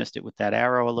 So I missed it with that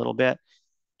arrow a little bit.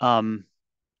 80%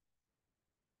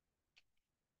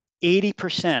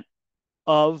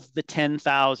 of the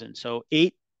 10,000, so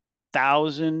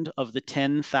 8,000 of the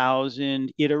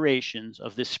 10,000 iterations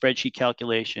of this spreadsheet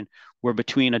calculation were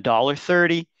between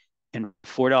 $1.30 and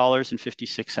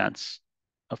 $4.56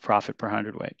 of profit per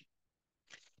hundredweight.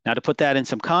 Now, to put that in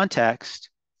some context,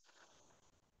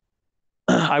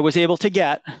 I was able to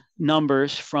get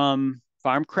numbers from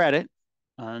Farm Credit,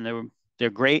 and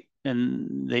they're great,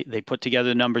 and they put together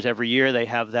the numbers every year. They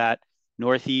have that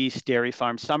Northeast Dairy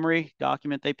Farm Summary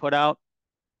document they put out.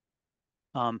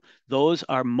 Those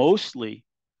are mostly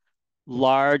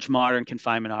large modern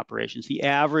confinement operations. The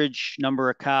average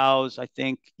number of cows, I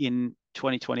think, in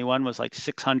 2021 was like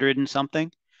 600 and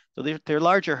something. So they're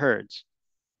larger herds.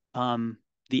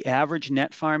 The average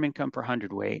net farm income per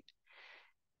hundredweight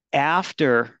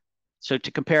so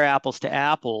to compare apples to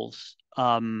apples,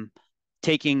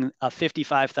 taking a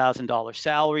 $55,000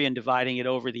 salary and dividing it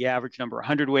over the average number of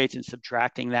hundredweights and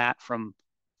subtracting that from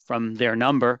their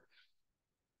number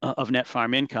of net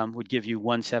farm income would give you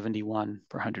 171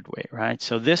 per hundredweight, right?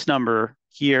 So this number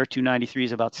here, 293,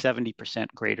 is about 70%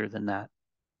 greater than that.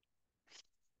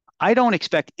 I don't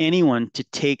expect anyone to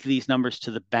take these numbers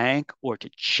to the bank or to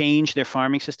change their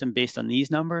farming system based on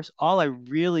these numbers. All I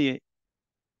really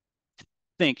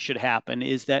think should happen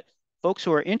is that folks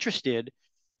who are interested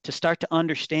to start to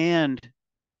understand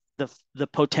the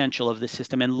potential of this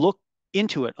system and look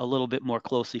into it a little bit more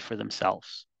closely for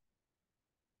themselves.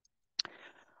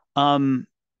 My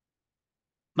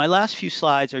last few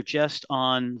slides are just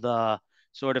on the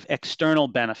sort of external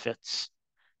benefits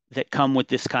that come with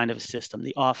this kind of a system,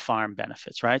 the off-farm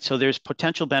benefits, right? So there's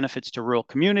potential benefits to rural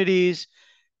communities,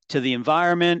 to the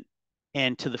environment,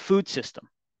 and to the food system.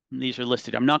 And these are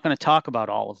listed. I'm not going to talk about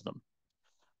all of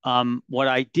them. What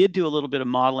I did do a little bit of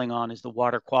modeling on is the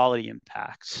water quality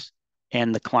impacts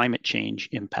and the climate change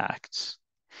impacts.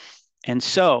 And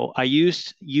so I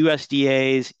used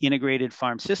USDA's integrated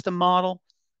farm system model,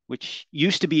 which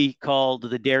used to be called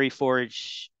the dairy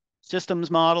forage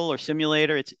systems model or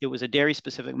simulator. It was a dairy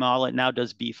specific model. It now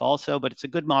does beef also, but it's a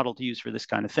good model to use for this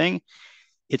kind of thing.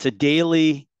 It's a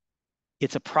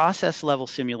process level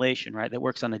simulation, right? That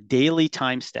works on a daily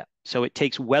time step. So it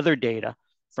takes weather data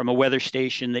from a weather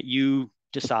station that you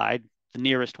decide, the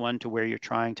nearest one to where you're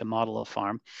trying to model a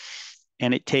farm.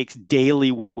 And it takes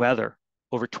daily weather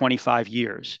over 25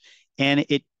 years. And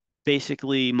it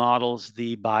basically models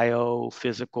the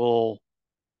biophysical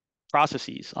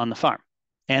processes on the farm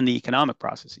and the economic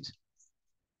processes.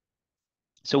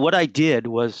 So what I did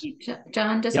was,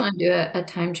 John, just yep, want to do a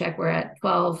time check. We're at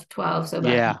 12:12, so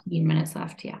about yeah, 15 minutes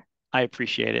left. Yeah. I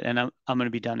appreciate it. And I'm going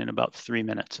to be done in about 3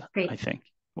 minutes, Great. I think,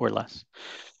 or less.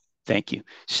 Thank you.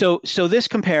 So this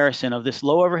comparison of this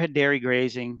low overhead dairy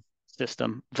grazing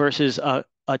system versus a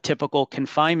typical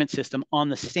confinement system on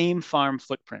the same farm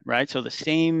footprint, right? So the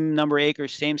same number of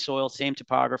acres, same soil, same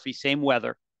topography, same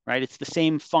weather, right? It's the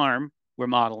same farm we're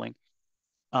modeling.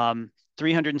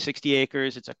 360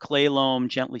 acres, it's a clay loam,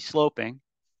 gently sloping.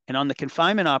 And on the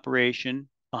confinement operation,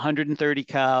 130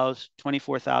 cows,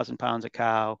 24,000 pounds a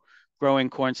cow, growing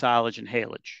corn silage and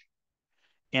haylage.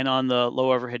 And on the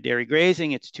low overhead dairy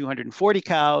grazing, it's 240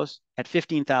 cows at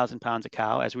 15,000 pounds a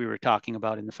cow, as we were talking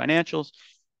about in the financials.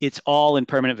 It's all in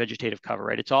permanent vegetative cover,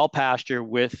 right? It's all pasture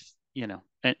with,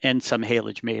 and some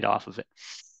haylage made off of it.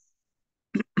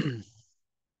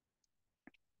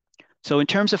 So in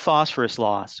terms of phosphorus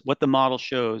loss, what the model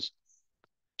shows,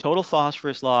 total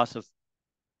phosphorus loss of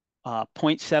zero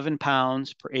point 0.7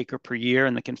 pounds per acre per year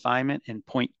in the confinement and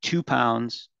 0.2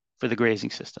 pounds for the grazing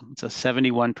system. It's a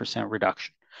 71%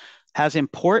 reduction. Has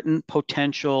important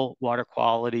potential water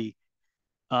quality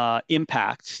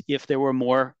impacts if there were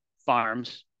more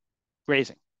farms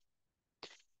grazing.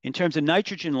 In terms of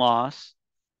nitrogen loss,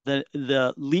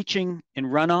 the leaching and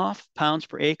runoff pounds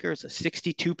per acre is a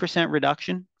 62%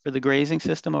 reduction for the grazing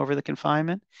system over the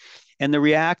confinement. And the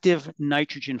reactive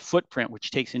nitrogen footprint,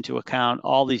 which takes into account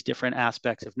all these different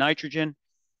aspects of nitrogen,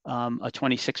 a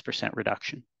 26%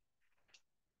 reduction.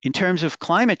 In terms of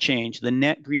climate change, the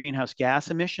net greenhouse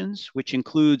gas emissions, which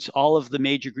includes all of the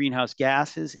major greenhouse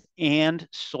gases and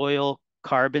soil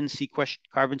carbon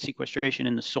sequestration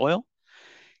in the soil,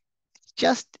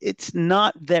 it's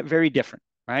not that very different,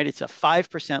 right? It's a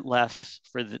 5% less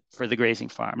for the grazing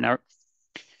farm. Now,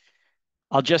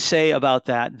 I'll just say about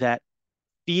that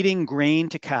feeding grain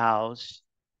to cows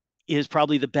is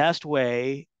probably the best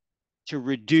way to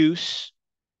reduce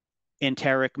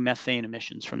enteric methane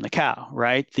emissions from the cow,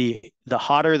 right? The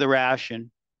hotter the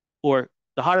ration, or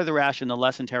the hotter the ration, the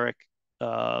less enteric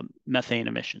methane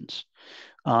emissions.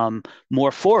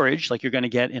 More forage, like you're going to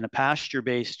get in a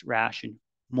pasture-based ration,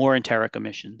 more enteric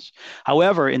emissions.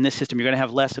 However, in this system, you're going to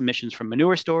have less emissions from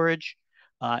manure storage,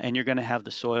 and you're going to have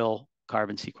the soil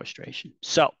carbon sequestration.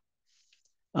 So,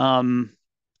 my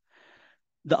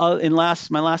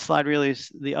last slide really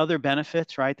is the other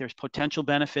benefits, right? There's potential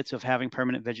benefits of having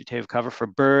permanent vegetative cover for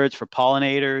birds, for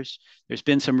pollinators. There's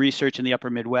been some research in the upper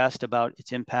Midwest about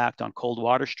its impact on cold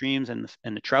water streams and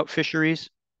the trout fisheries.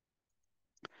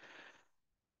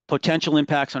 Potential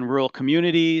impacts on rural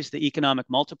communities, the economic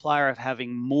multiplier of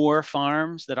having more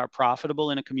farms that are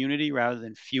profitable in a community rather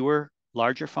than fewer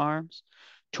larger farms.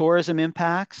 Tourism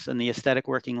impacts and the aesthetic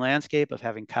working landscape of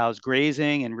having cows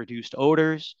grazing and reduced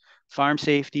odors, farm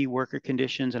safety, worker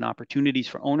conditions, and opportunities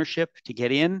for ownership to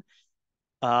get in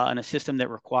a system that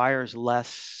requires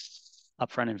less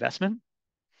upfront investment.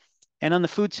 And on the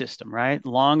food system, right?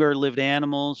 Longer lived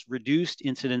animals, reduced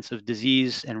incidence of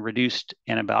disease, and reduced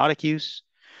antibiotic use.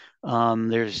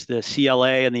 There's the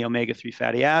CLA and the omega-3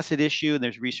 fatty acid issue, and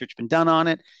there's research been done on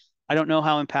it. I don't know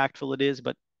how impactful it is,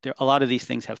 but a lot of these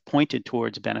things have pointed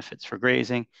towards benefits for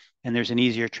grazing, and there's an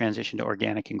easier transition to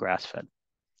organic and grass-fed.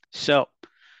 So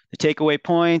the takeaway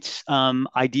points,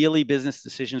 ideally, business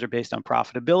decisions are based on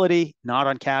profitability, not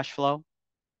on cash flow.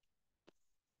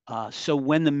 So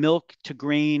when the milk to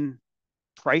grain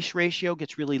price ratio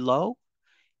gets really low,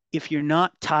 if you're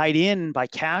not tied in by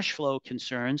cash flow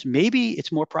concerns, maybe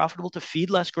it's more profitable to feed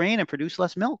less grain and produce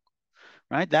less milk,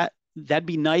 right? That'd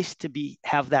be nice to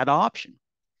have that option.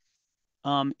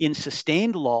 In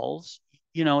sustained lulls,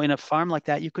 in a farm like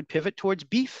that, you could pivot towards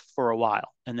beef for a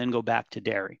while and then go back to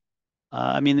dairy.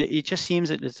 I mean, it just seems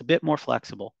that it's a bit more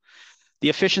flexible. The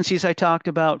efficiencies I talked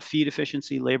about, feed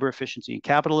efficiency, labor efficiency, and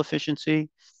capital efficiency,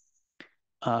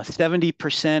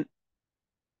 70%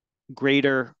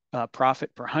 greater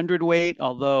profit per hundredweight,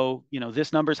 although,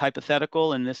 this number is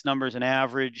hypothetical and this number is an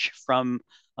average from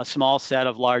a small set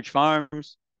of large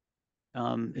farms.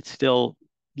 It still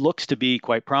looks to be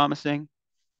quite promising.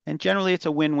 And generally, it's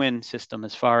a win-win system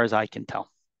as far as I can tell.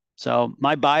 So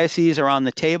my biases are on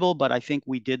the table, but I think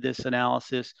we did this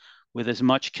analysis with as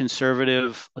much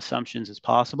conservative assumptions as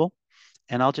possible.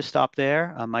 And I'll just stop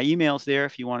there. My email's there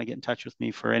if you want to get in touch with me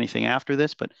for anything after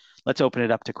this, but let's open it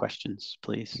up to questions,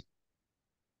 please.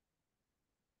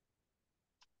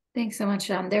 Thanks so much,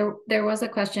 John. There was a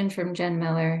question from Jen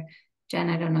Miller. Jen,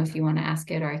 I don't know if you want to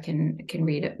ask it or I can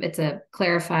read it. It's a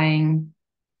clarifying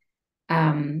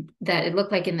that it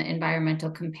looked like in the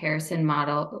environmental comparison,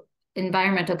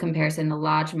 the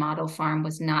Lodge model farm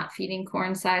was not feeding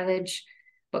corn silage,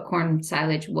 but corn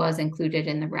silage was included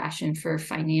in the ration for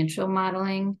financial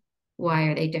modeling. Why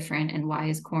are they different, and why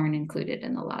is corn included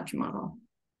in the Lodge model?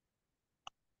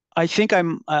 I think I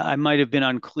might have been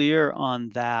unclear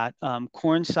on that.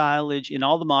 Corn silage, in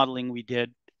all the modeling we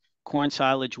did, corn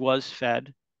silage was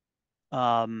fed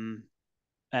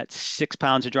at 6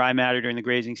 pounds of dry matter during the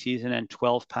grazing season and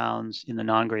 12 pounds in the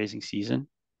non-grazing season.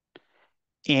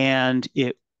 And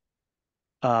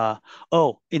I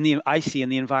see in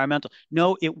the environmental.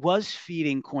 No, it was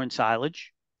feeding corn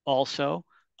silage also,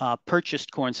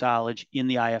 purchased corn silage in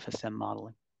the IFSM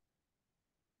modeling.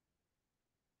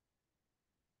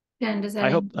 Jen, does that I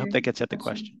hope answer that gets at the your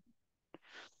question.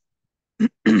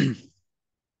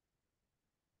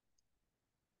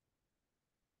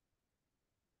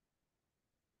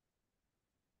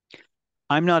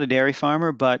 I'm not a dairy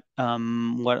farmer, but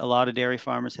what a lot of dairy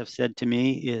farmers have said to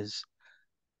me is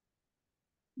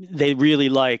they really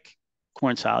like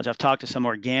corn silage. I've talked to some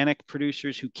organic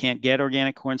producers who can't get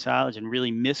organic corn silage and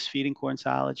really miss feeding corn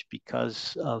silage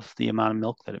because of the amount of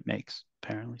milk that it makes,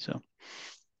 apparently. So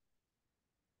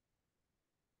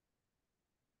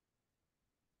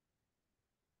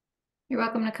You're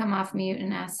welcome to come off mute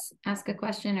and ask a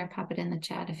question or pop it in the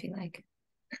chat if you like.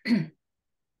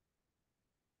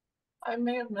 I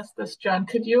may have missed this, John.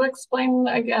 Could you explain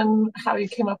again how you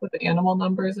came up with the animal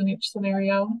numbers in each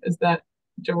scenario? Is that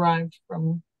derived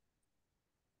from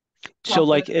so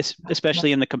like profit?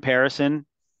 especially in the comparison.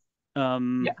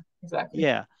 Yeah, exactly.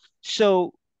 Yeah.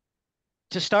 So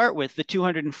to start with, the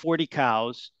 240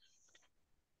 cows,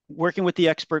 working with the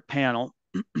expert panel,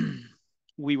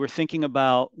 we were thinking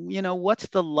about, what's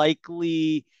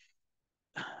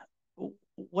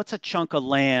a chunk of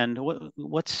land?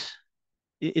 What's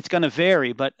it's going to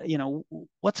vary, but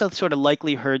what's a sort of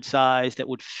likely herd size that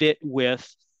would fit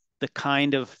with the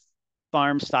kind of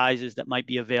farm sizes that might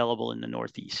be available in the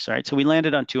Northeast, right? So we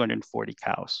landed on 240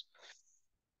 cows.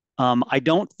 I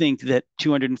don't think that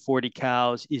 240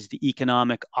 cows is the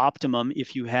economic optimum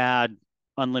if you had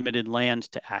unlimited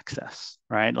land to access,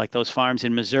 right? Like those farms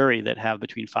in Missouri that have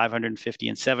between 550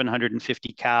 and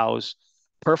 750 cows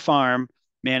per farm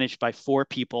managed by 4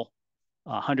 people,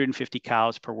 150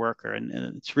 cows per worker. And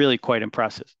it's really quite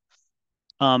impressive.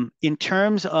 In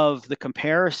terms of the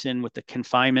comparison with the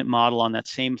confinement model on that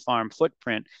same farm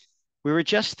footprint, we were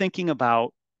just thinking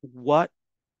about what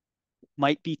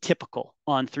might be typical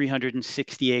on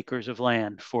 360 acres of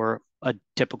land for a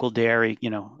typical dairy,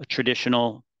 a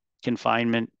traditional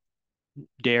confinement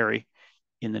dairy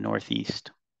in the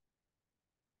Northeast.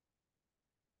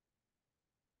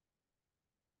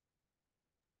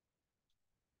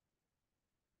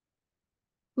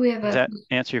 We have Does that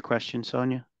answer your question,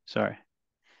 Sonia? Sorry.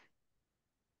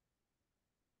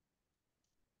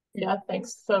 Yeah,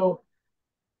 thanks. So,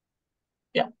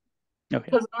 yeah, Okay.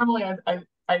 because normally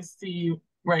I see,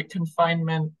 right,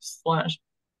 confinement slash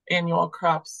annual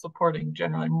crops supporting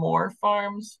generally more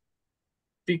farms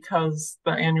because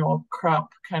the annual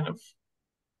crop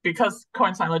because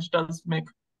corn silage does make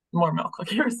more milk,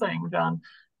 like you were saying, John.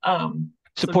 So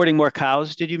Supporting more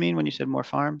cows, did you mean when you said more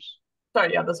farms?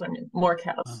 sorry, yeah, that's what I mean. More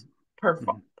cows per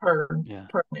Mhm. per Yeah.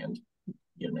 per land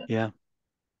unit. Yeah.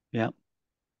 Yeah.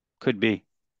 Could be.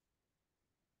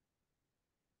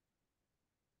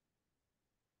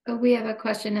 We have a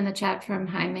question in the chat from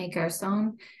Jaime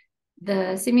Garcon.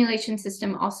 The simulation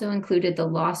system also included the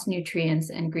lost nutrients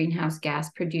and greenhouse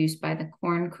gas produced by the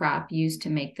corn crop used to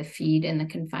make the feed in the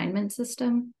confinement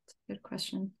system. That's a good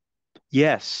question.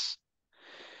 Yes.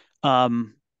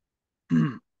 Um,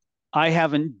 I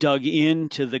haven't dug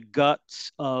into the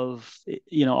guts of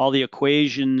all the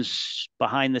equations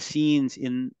behind the scenes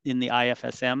in the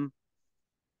IFSM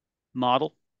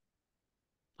model.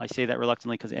 I say that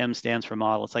reluctantly because M stands for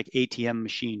model. It's like ATM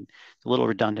machine. It's a little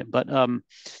redundant, but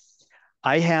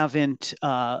I haven't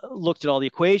looked at all the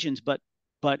equations. But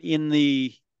in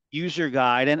the user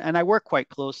guide, and I work quite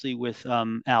closely with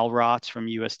Al Rotz from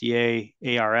USDA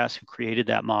ARS, who created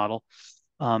that model.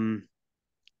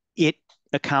 It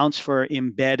accounts for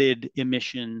embedded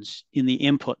emissions in the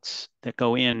inputs that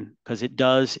go in because it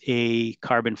does a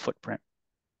carbon footprint.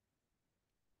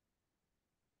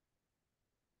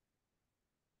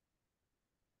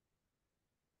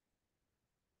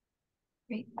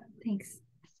 Great, thanks.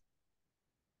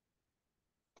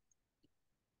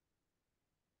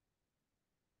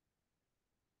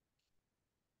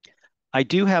 I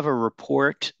do have a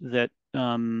report that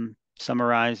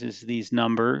summarizes these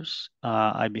numbers.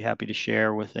 I'd be happy to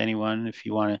share with anyone if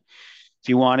you want to. If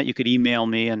you want it, you could email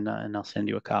me and I'll send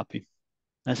you a copy.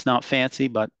 That's not fancy,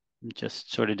 but it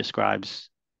just sort of describes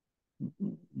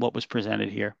what was presented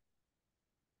here.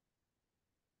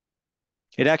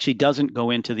 It actually doesn't go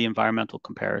into the environmental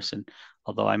comparison,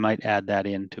 although I might add that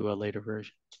into a later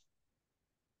version.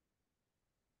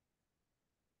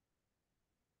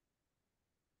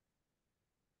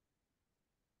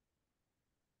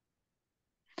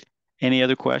 Any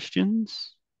other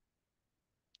questions?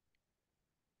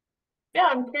 Yeah,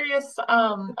 I'm curious.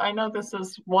 I know this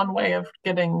is one way of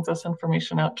getting this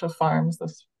information out to farms,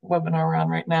 this webinar we're on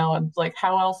right now. And like,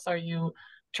 how else are you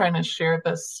trying to share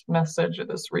this message or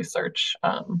this research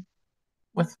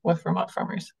with remote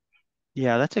farmers?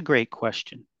 Yeah, that's a great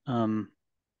question. You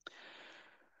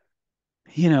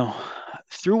know,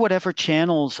 through whatever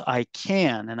channels I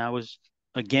can, and I was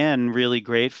again really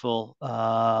grateful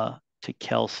to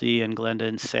Kelsey and Glenda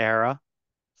and Sarah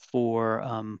for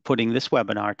putting this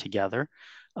webinar together.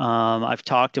 I've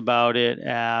talked about it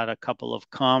at a couple of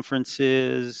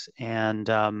conferences, and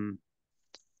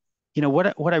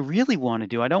what I really want to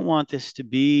do, I don't want this to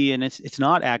be, and it's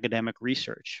not academic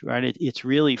research, right? It's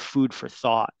really food for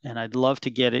thought, and I'd love to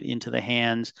get it into the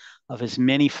hands of as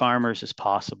many farmers as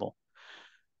possible.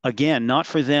 Again, not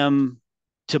for them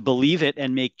to believe it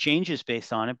and make changes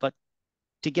based on it, but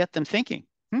to get them thinking,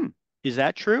 is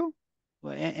that true?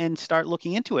 And start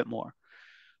looking into it more.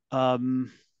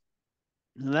 Um,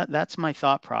 that's my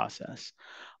thought process.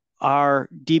 Our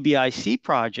DBIC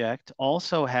project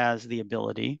also has the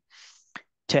ability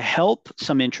to help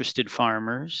some interested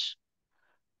farmers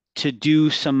to do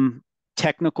some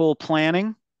technical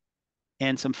planning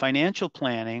and some financial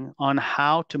planning on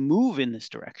how to move in this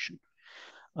direction.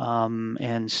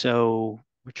 And so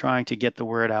we're trying to get the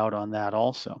word out on that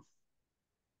also.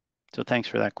 So thanks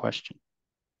for that question.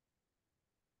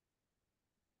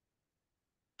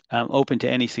 I'm open to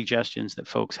any suggestions that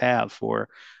folks have for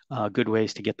good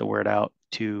ways to get the word out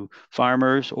to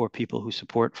farmers or people who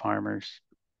support farmers.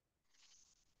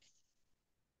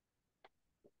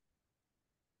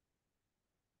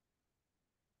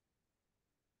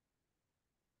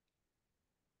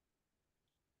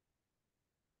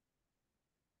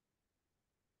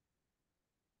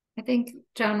 I think,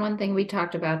 John, one thing we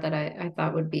talked about that I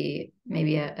thought would be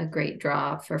maybe a great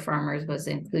draw for farmers was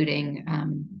including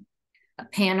a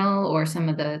panel or some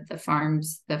of the farm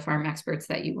experts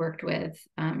that you worked with.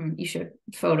 You showed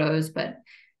photos, but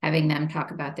having them talk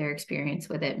about their experience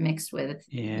with it mixed with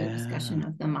the discussion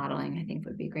of the modeling, I think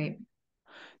would be great.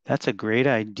 That's a great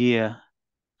idea.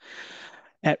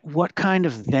 At what kind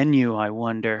of venue, I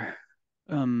wonder?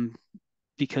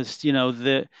 Because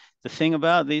the thing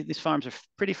about these farms are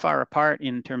pretty far apart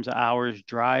in terms of hours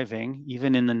driving,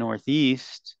 even in the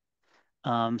Northeast.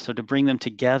 So to bring them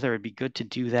together, it'd be good to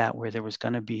do that where there was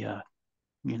going to be a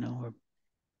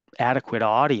adequate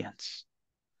audience.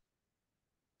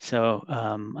 So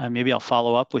maybe I'll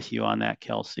follow up with you on that,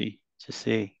 Kelsey, to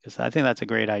see, because I think that's a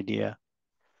great idea.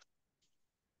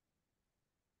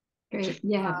 Great.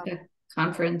 Yeah, a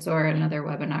conference or another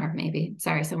webinar, maybe.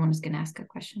 Sorry, someone was going to ask a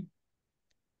question.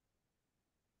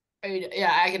 Are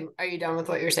you done with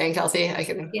what you're saying, Kelsey?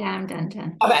 Yeah, I'm done.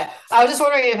 Okay. I was just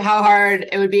wondering how hard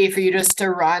it would be for you just to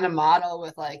run a model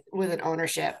with an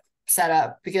ownership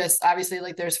setup, because obviously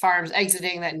there's farms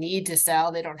exiting that need to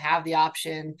sell, they don't have the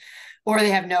option, or they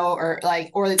have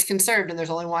or it's conserved and there's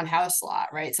only one house lot,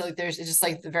 right? So there's just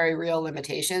the very real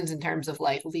limitations in terms of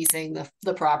leasing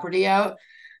the property out.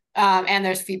 And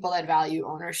there's people that value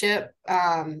ownership.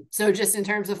 So just in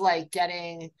terms of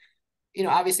getting,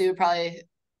 obviously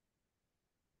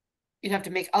you'd have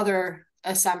to make other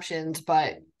assumptions,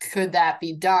 but could that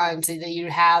be done so that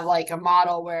you'd have a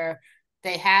model where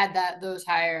they had those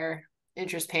higher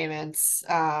interest payments,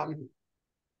 and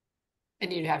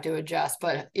you'd have to adjust?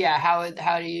 But yeah, how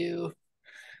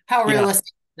realistic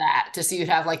is that, just so you'd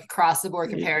have across the board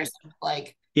comparison,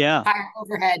 higher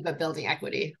overhead but building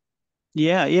equity?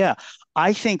 Yeah.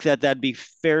 I think that'd be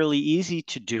fairly easy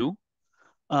to do.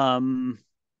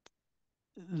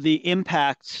 The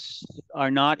impacts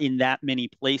are not in that many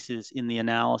places in the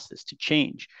analysis to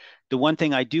change. The one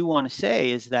thing I do want to say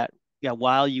is that,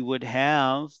 while you would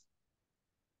have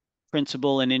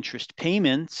principal and interest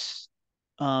payments,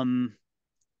 that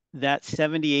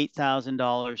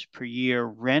 $78,000 per year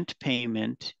rent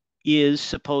payment is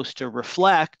supposed to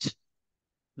reflect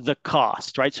the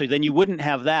cost, right? So then you wouldn't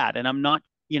have that. And I'm not,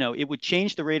 it would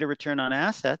change the rate of return on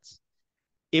assets.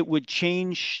 It would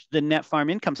change the net farm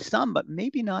income some, but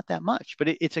maybe not that much. But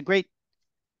it's a great,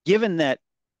 given that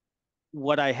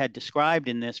what I had described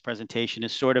in this presentation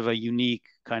is sort of a unique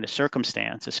kind of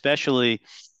circumstance, especially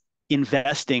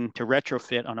investing to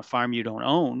retrofit on a farm you don't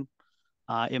own.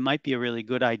 It might be a really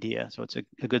good idea. So it's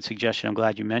a good suggestion. I'm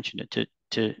glad you mentioned it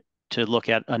to look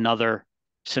at another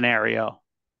scenario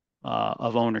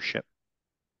of ownership.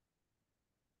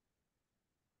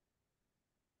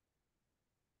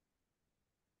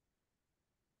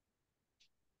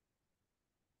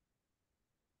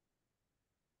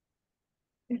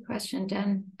 Good question,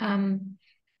 Jen.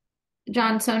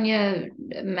 John, Sonia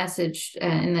messaged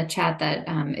in the chat that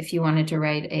if you wanted to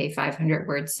write a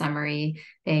 500-word summary,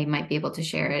 they might be able to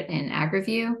share it in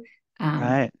AgriView.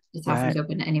 Right. This offer is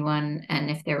open to anyone. And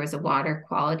if there was a water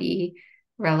quality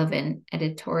relevant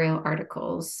editorial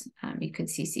articles, you could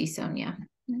CC Sonia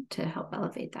to help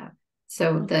elevate that.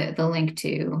 So the link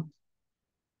to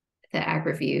the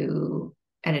AgriView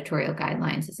editorial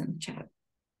guidelines is in the chat.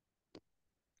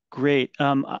 Great.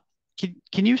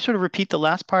 Can you sort of repeat the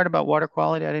last part about water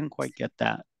quality? I didn't quite get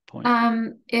that point.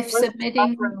 If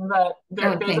submitting that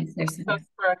there's a process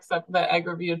for accept that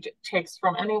AgriView takes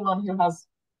from anyone who has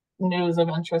news of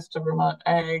interest to Vermont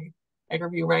ag.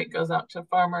 AgriView right goes out to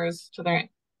farmers, to their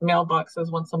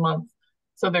mailboxes once a month.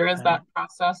 So there is Right. that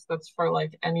process that's for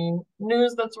like any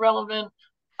news that's relevant,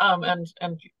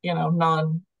 and you know,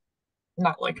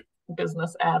 not like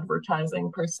business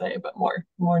advertising per se, but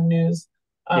more news.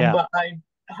 Yeah. But I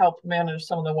help manage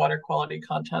some of the water quality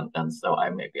content, and so I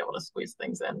may be able to squeeze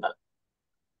things in. But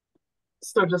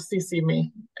so just CC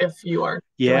me if you are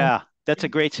doing. Yeah, that's a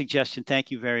great suggestion.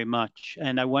 Thank you very much.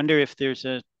 And I wonder if there's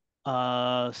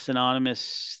a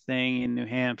synonymous thing in New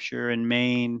Hampshire and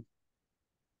Maine,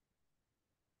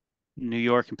 New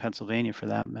York and Pennsylvania for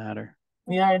that matter.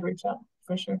 Yeah, I'd reach out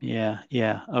for sure. Yeah,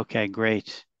 yeah. Okay,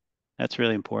 great. That's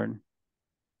really important.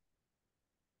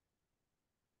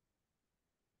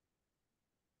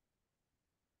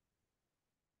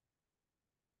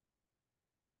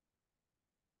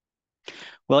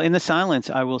 Well, in the silence,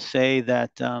 I will say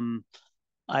that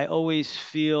I always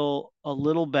feel a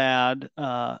little bad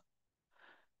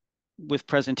with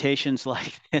presentations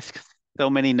like this, so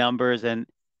many numbers, and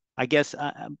I guess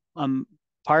I'm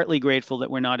partly grateful that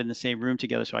we're not in the same room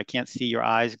together, so I can't see your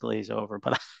eyes glaze over.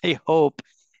 But I hope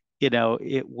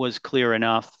it was clear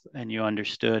enough, and you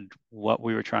understood what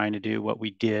we were trying to do, what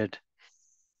we did,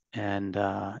 and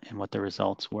what the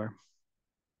results were.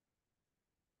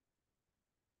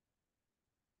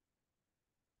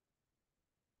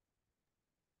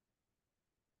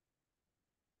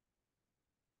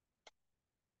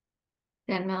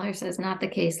 Dan Miller says, not the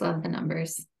case, love the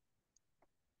numbers.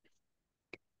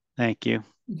 Thank you.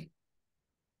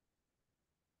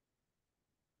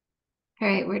 All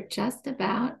right, we're just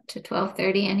about to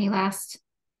 12:30. Any last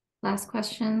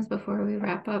questions before we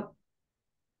wrap up?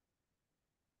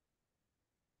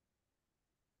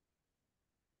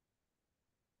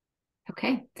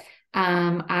 Okay.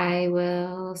 I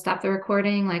will stop the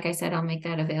recording. Like I said, I'll make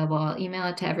that available. I'll email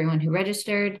it to everyone who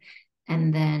registered.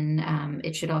 And then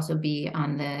it should also be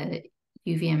on the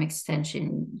UVM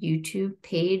Extension YouTube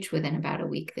page within about a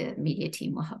week. The media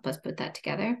team will help us put that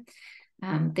together.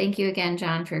 Thank you again,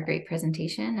 John, for a great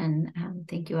presentation. And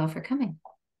thank you all for coming.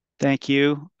 Thank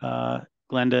you,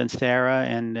 Glenda and Sarah,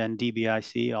 and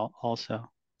DBIC also.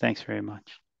 Thanks very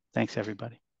much. Thanks,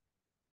 everybody.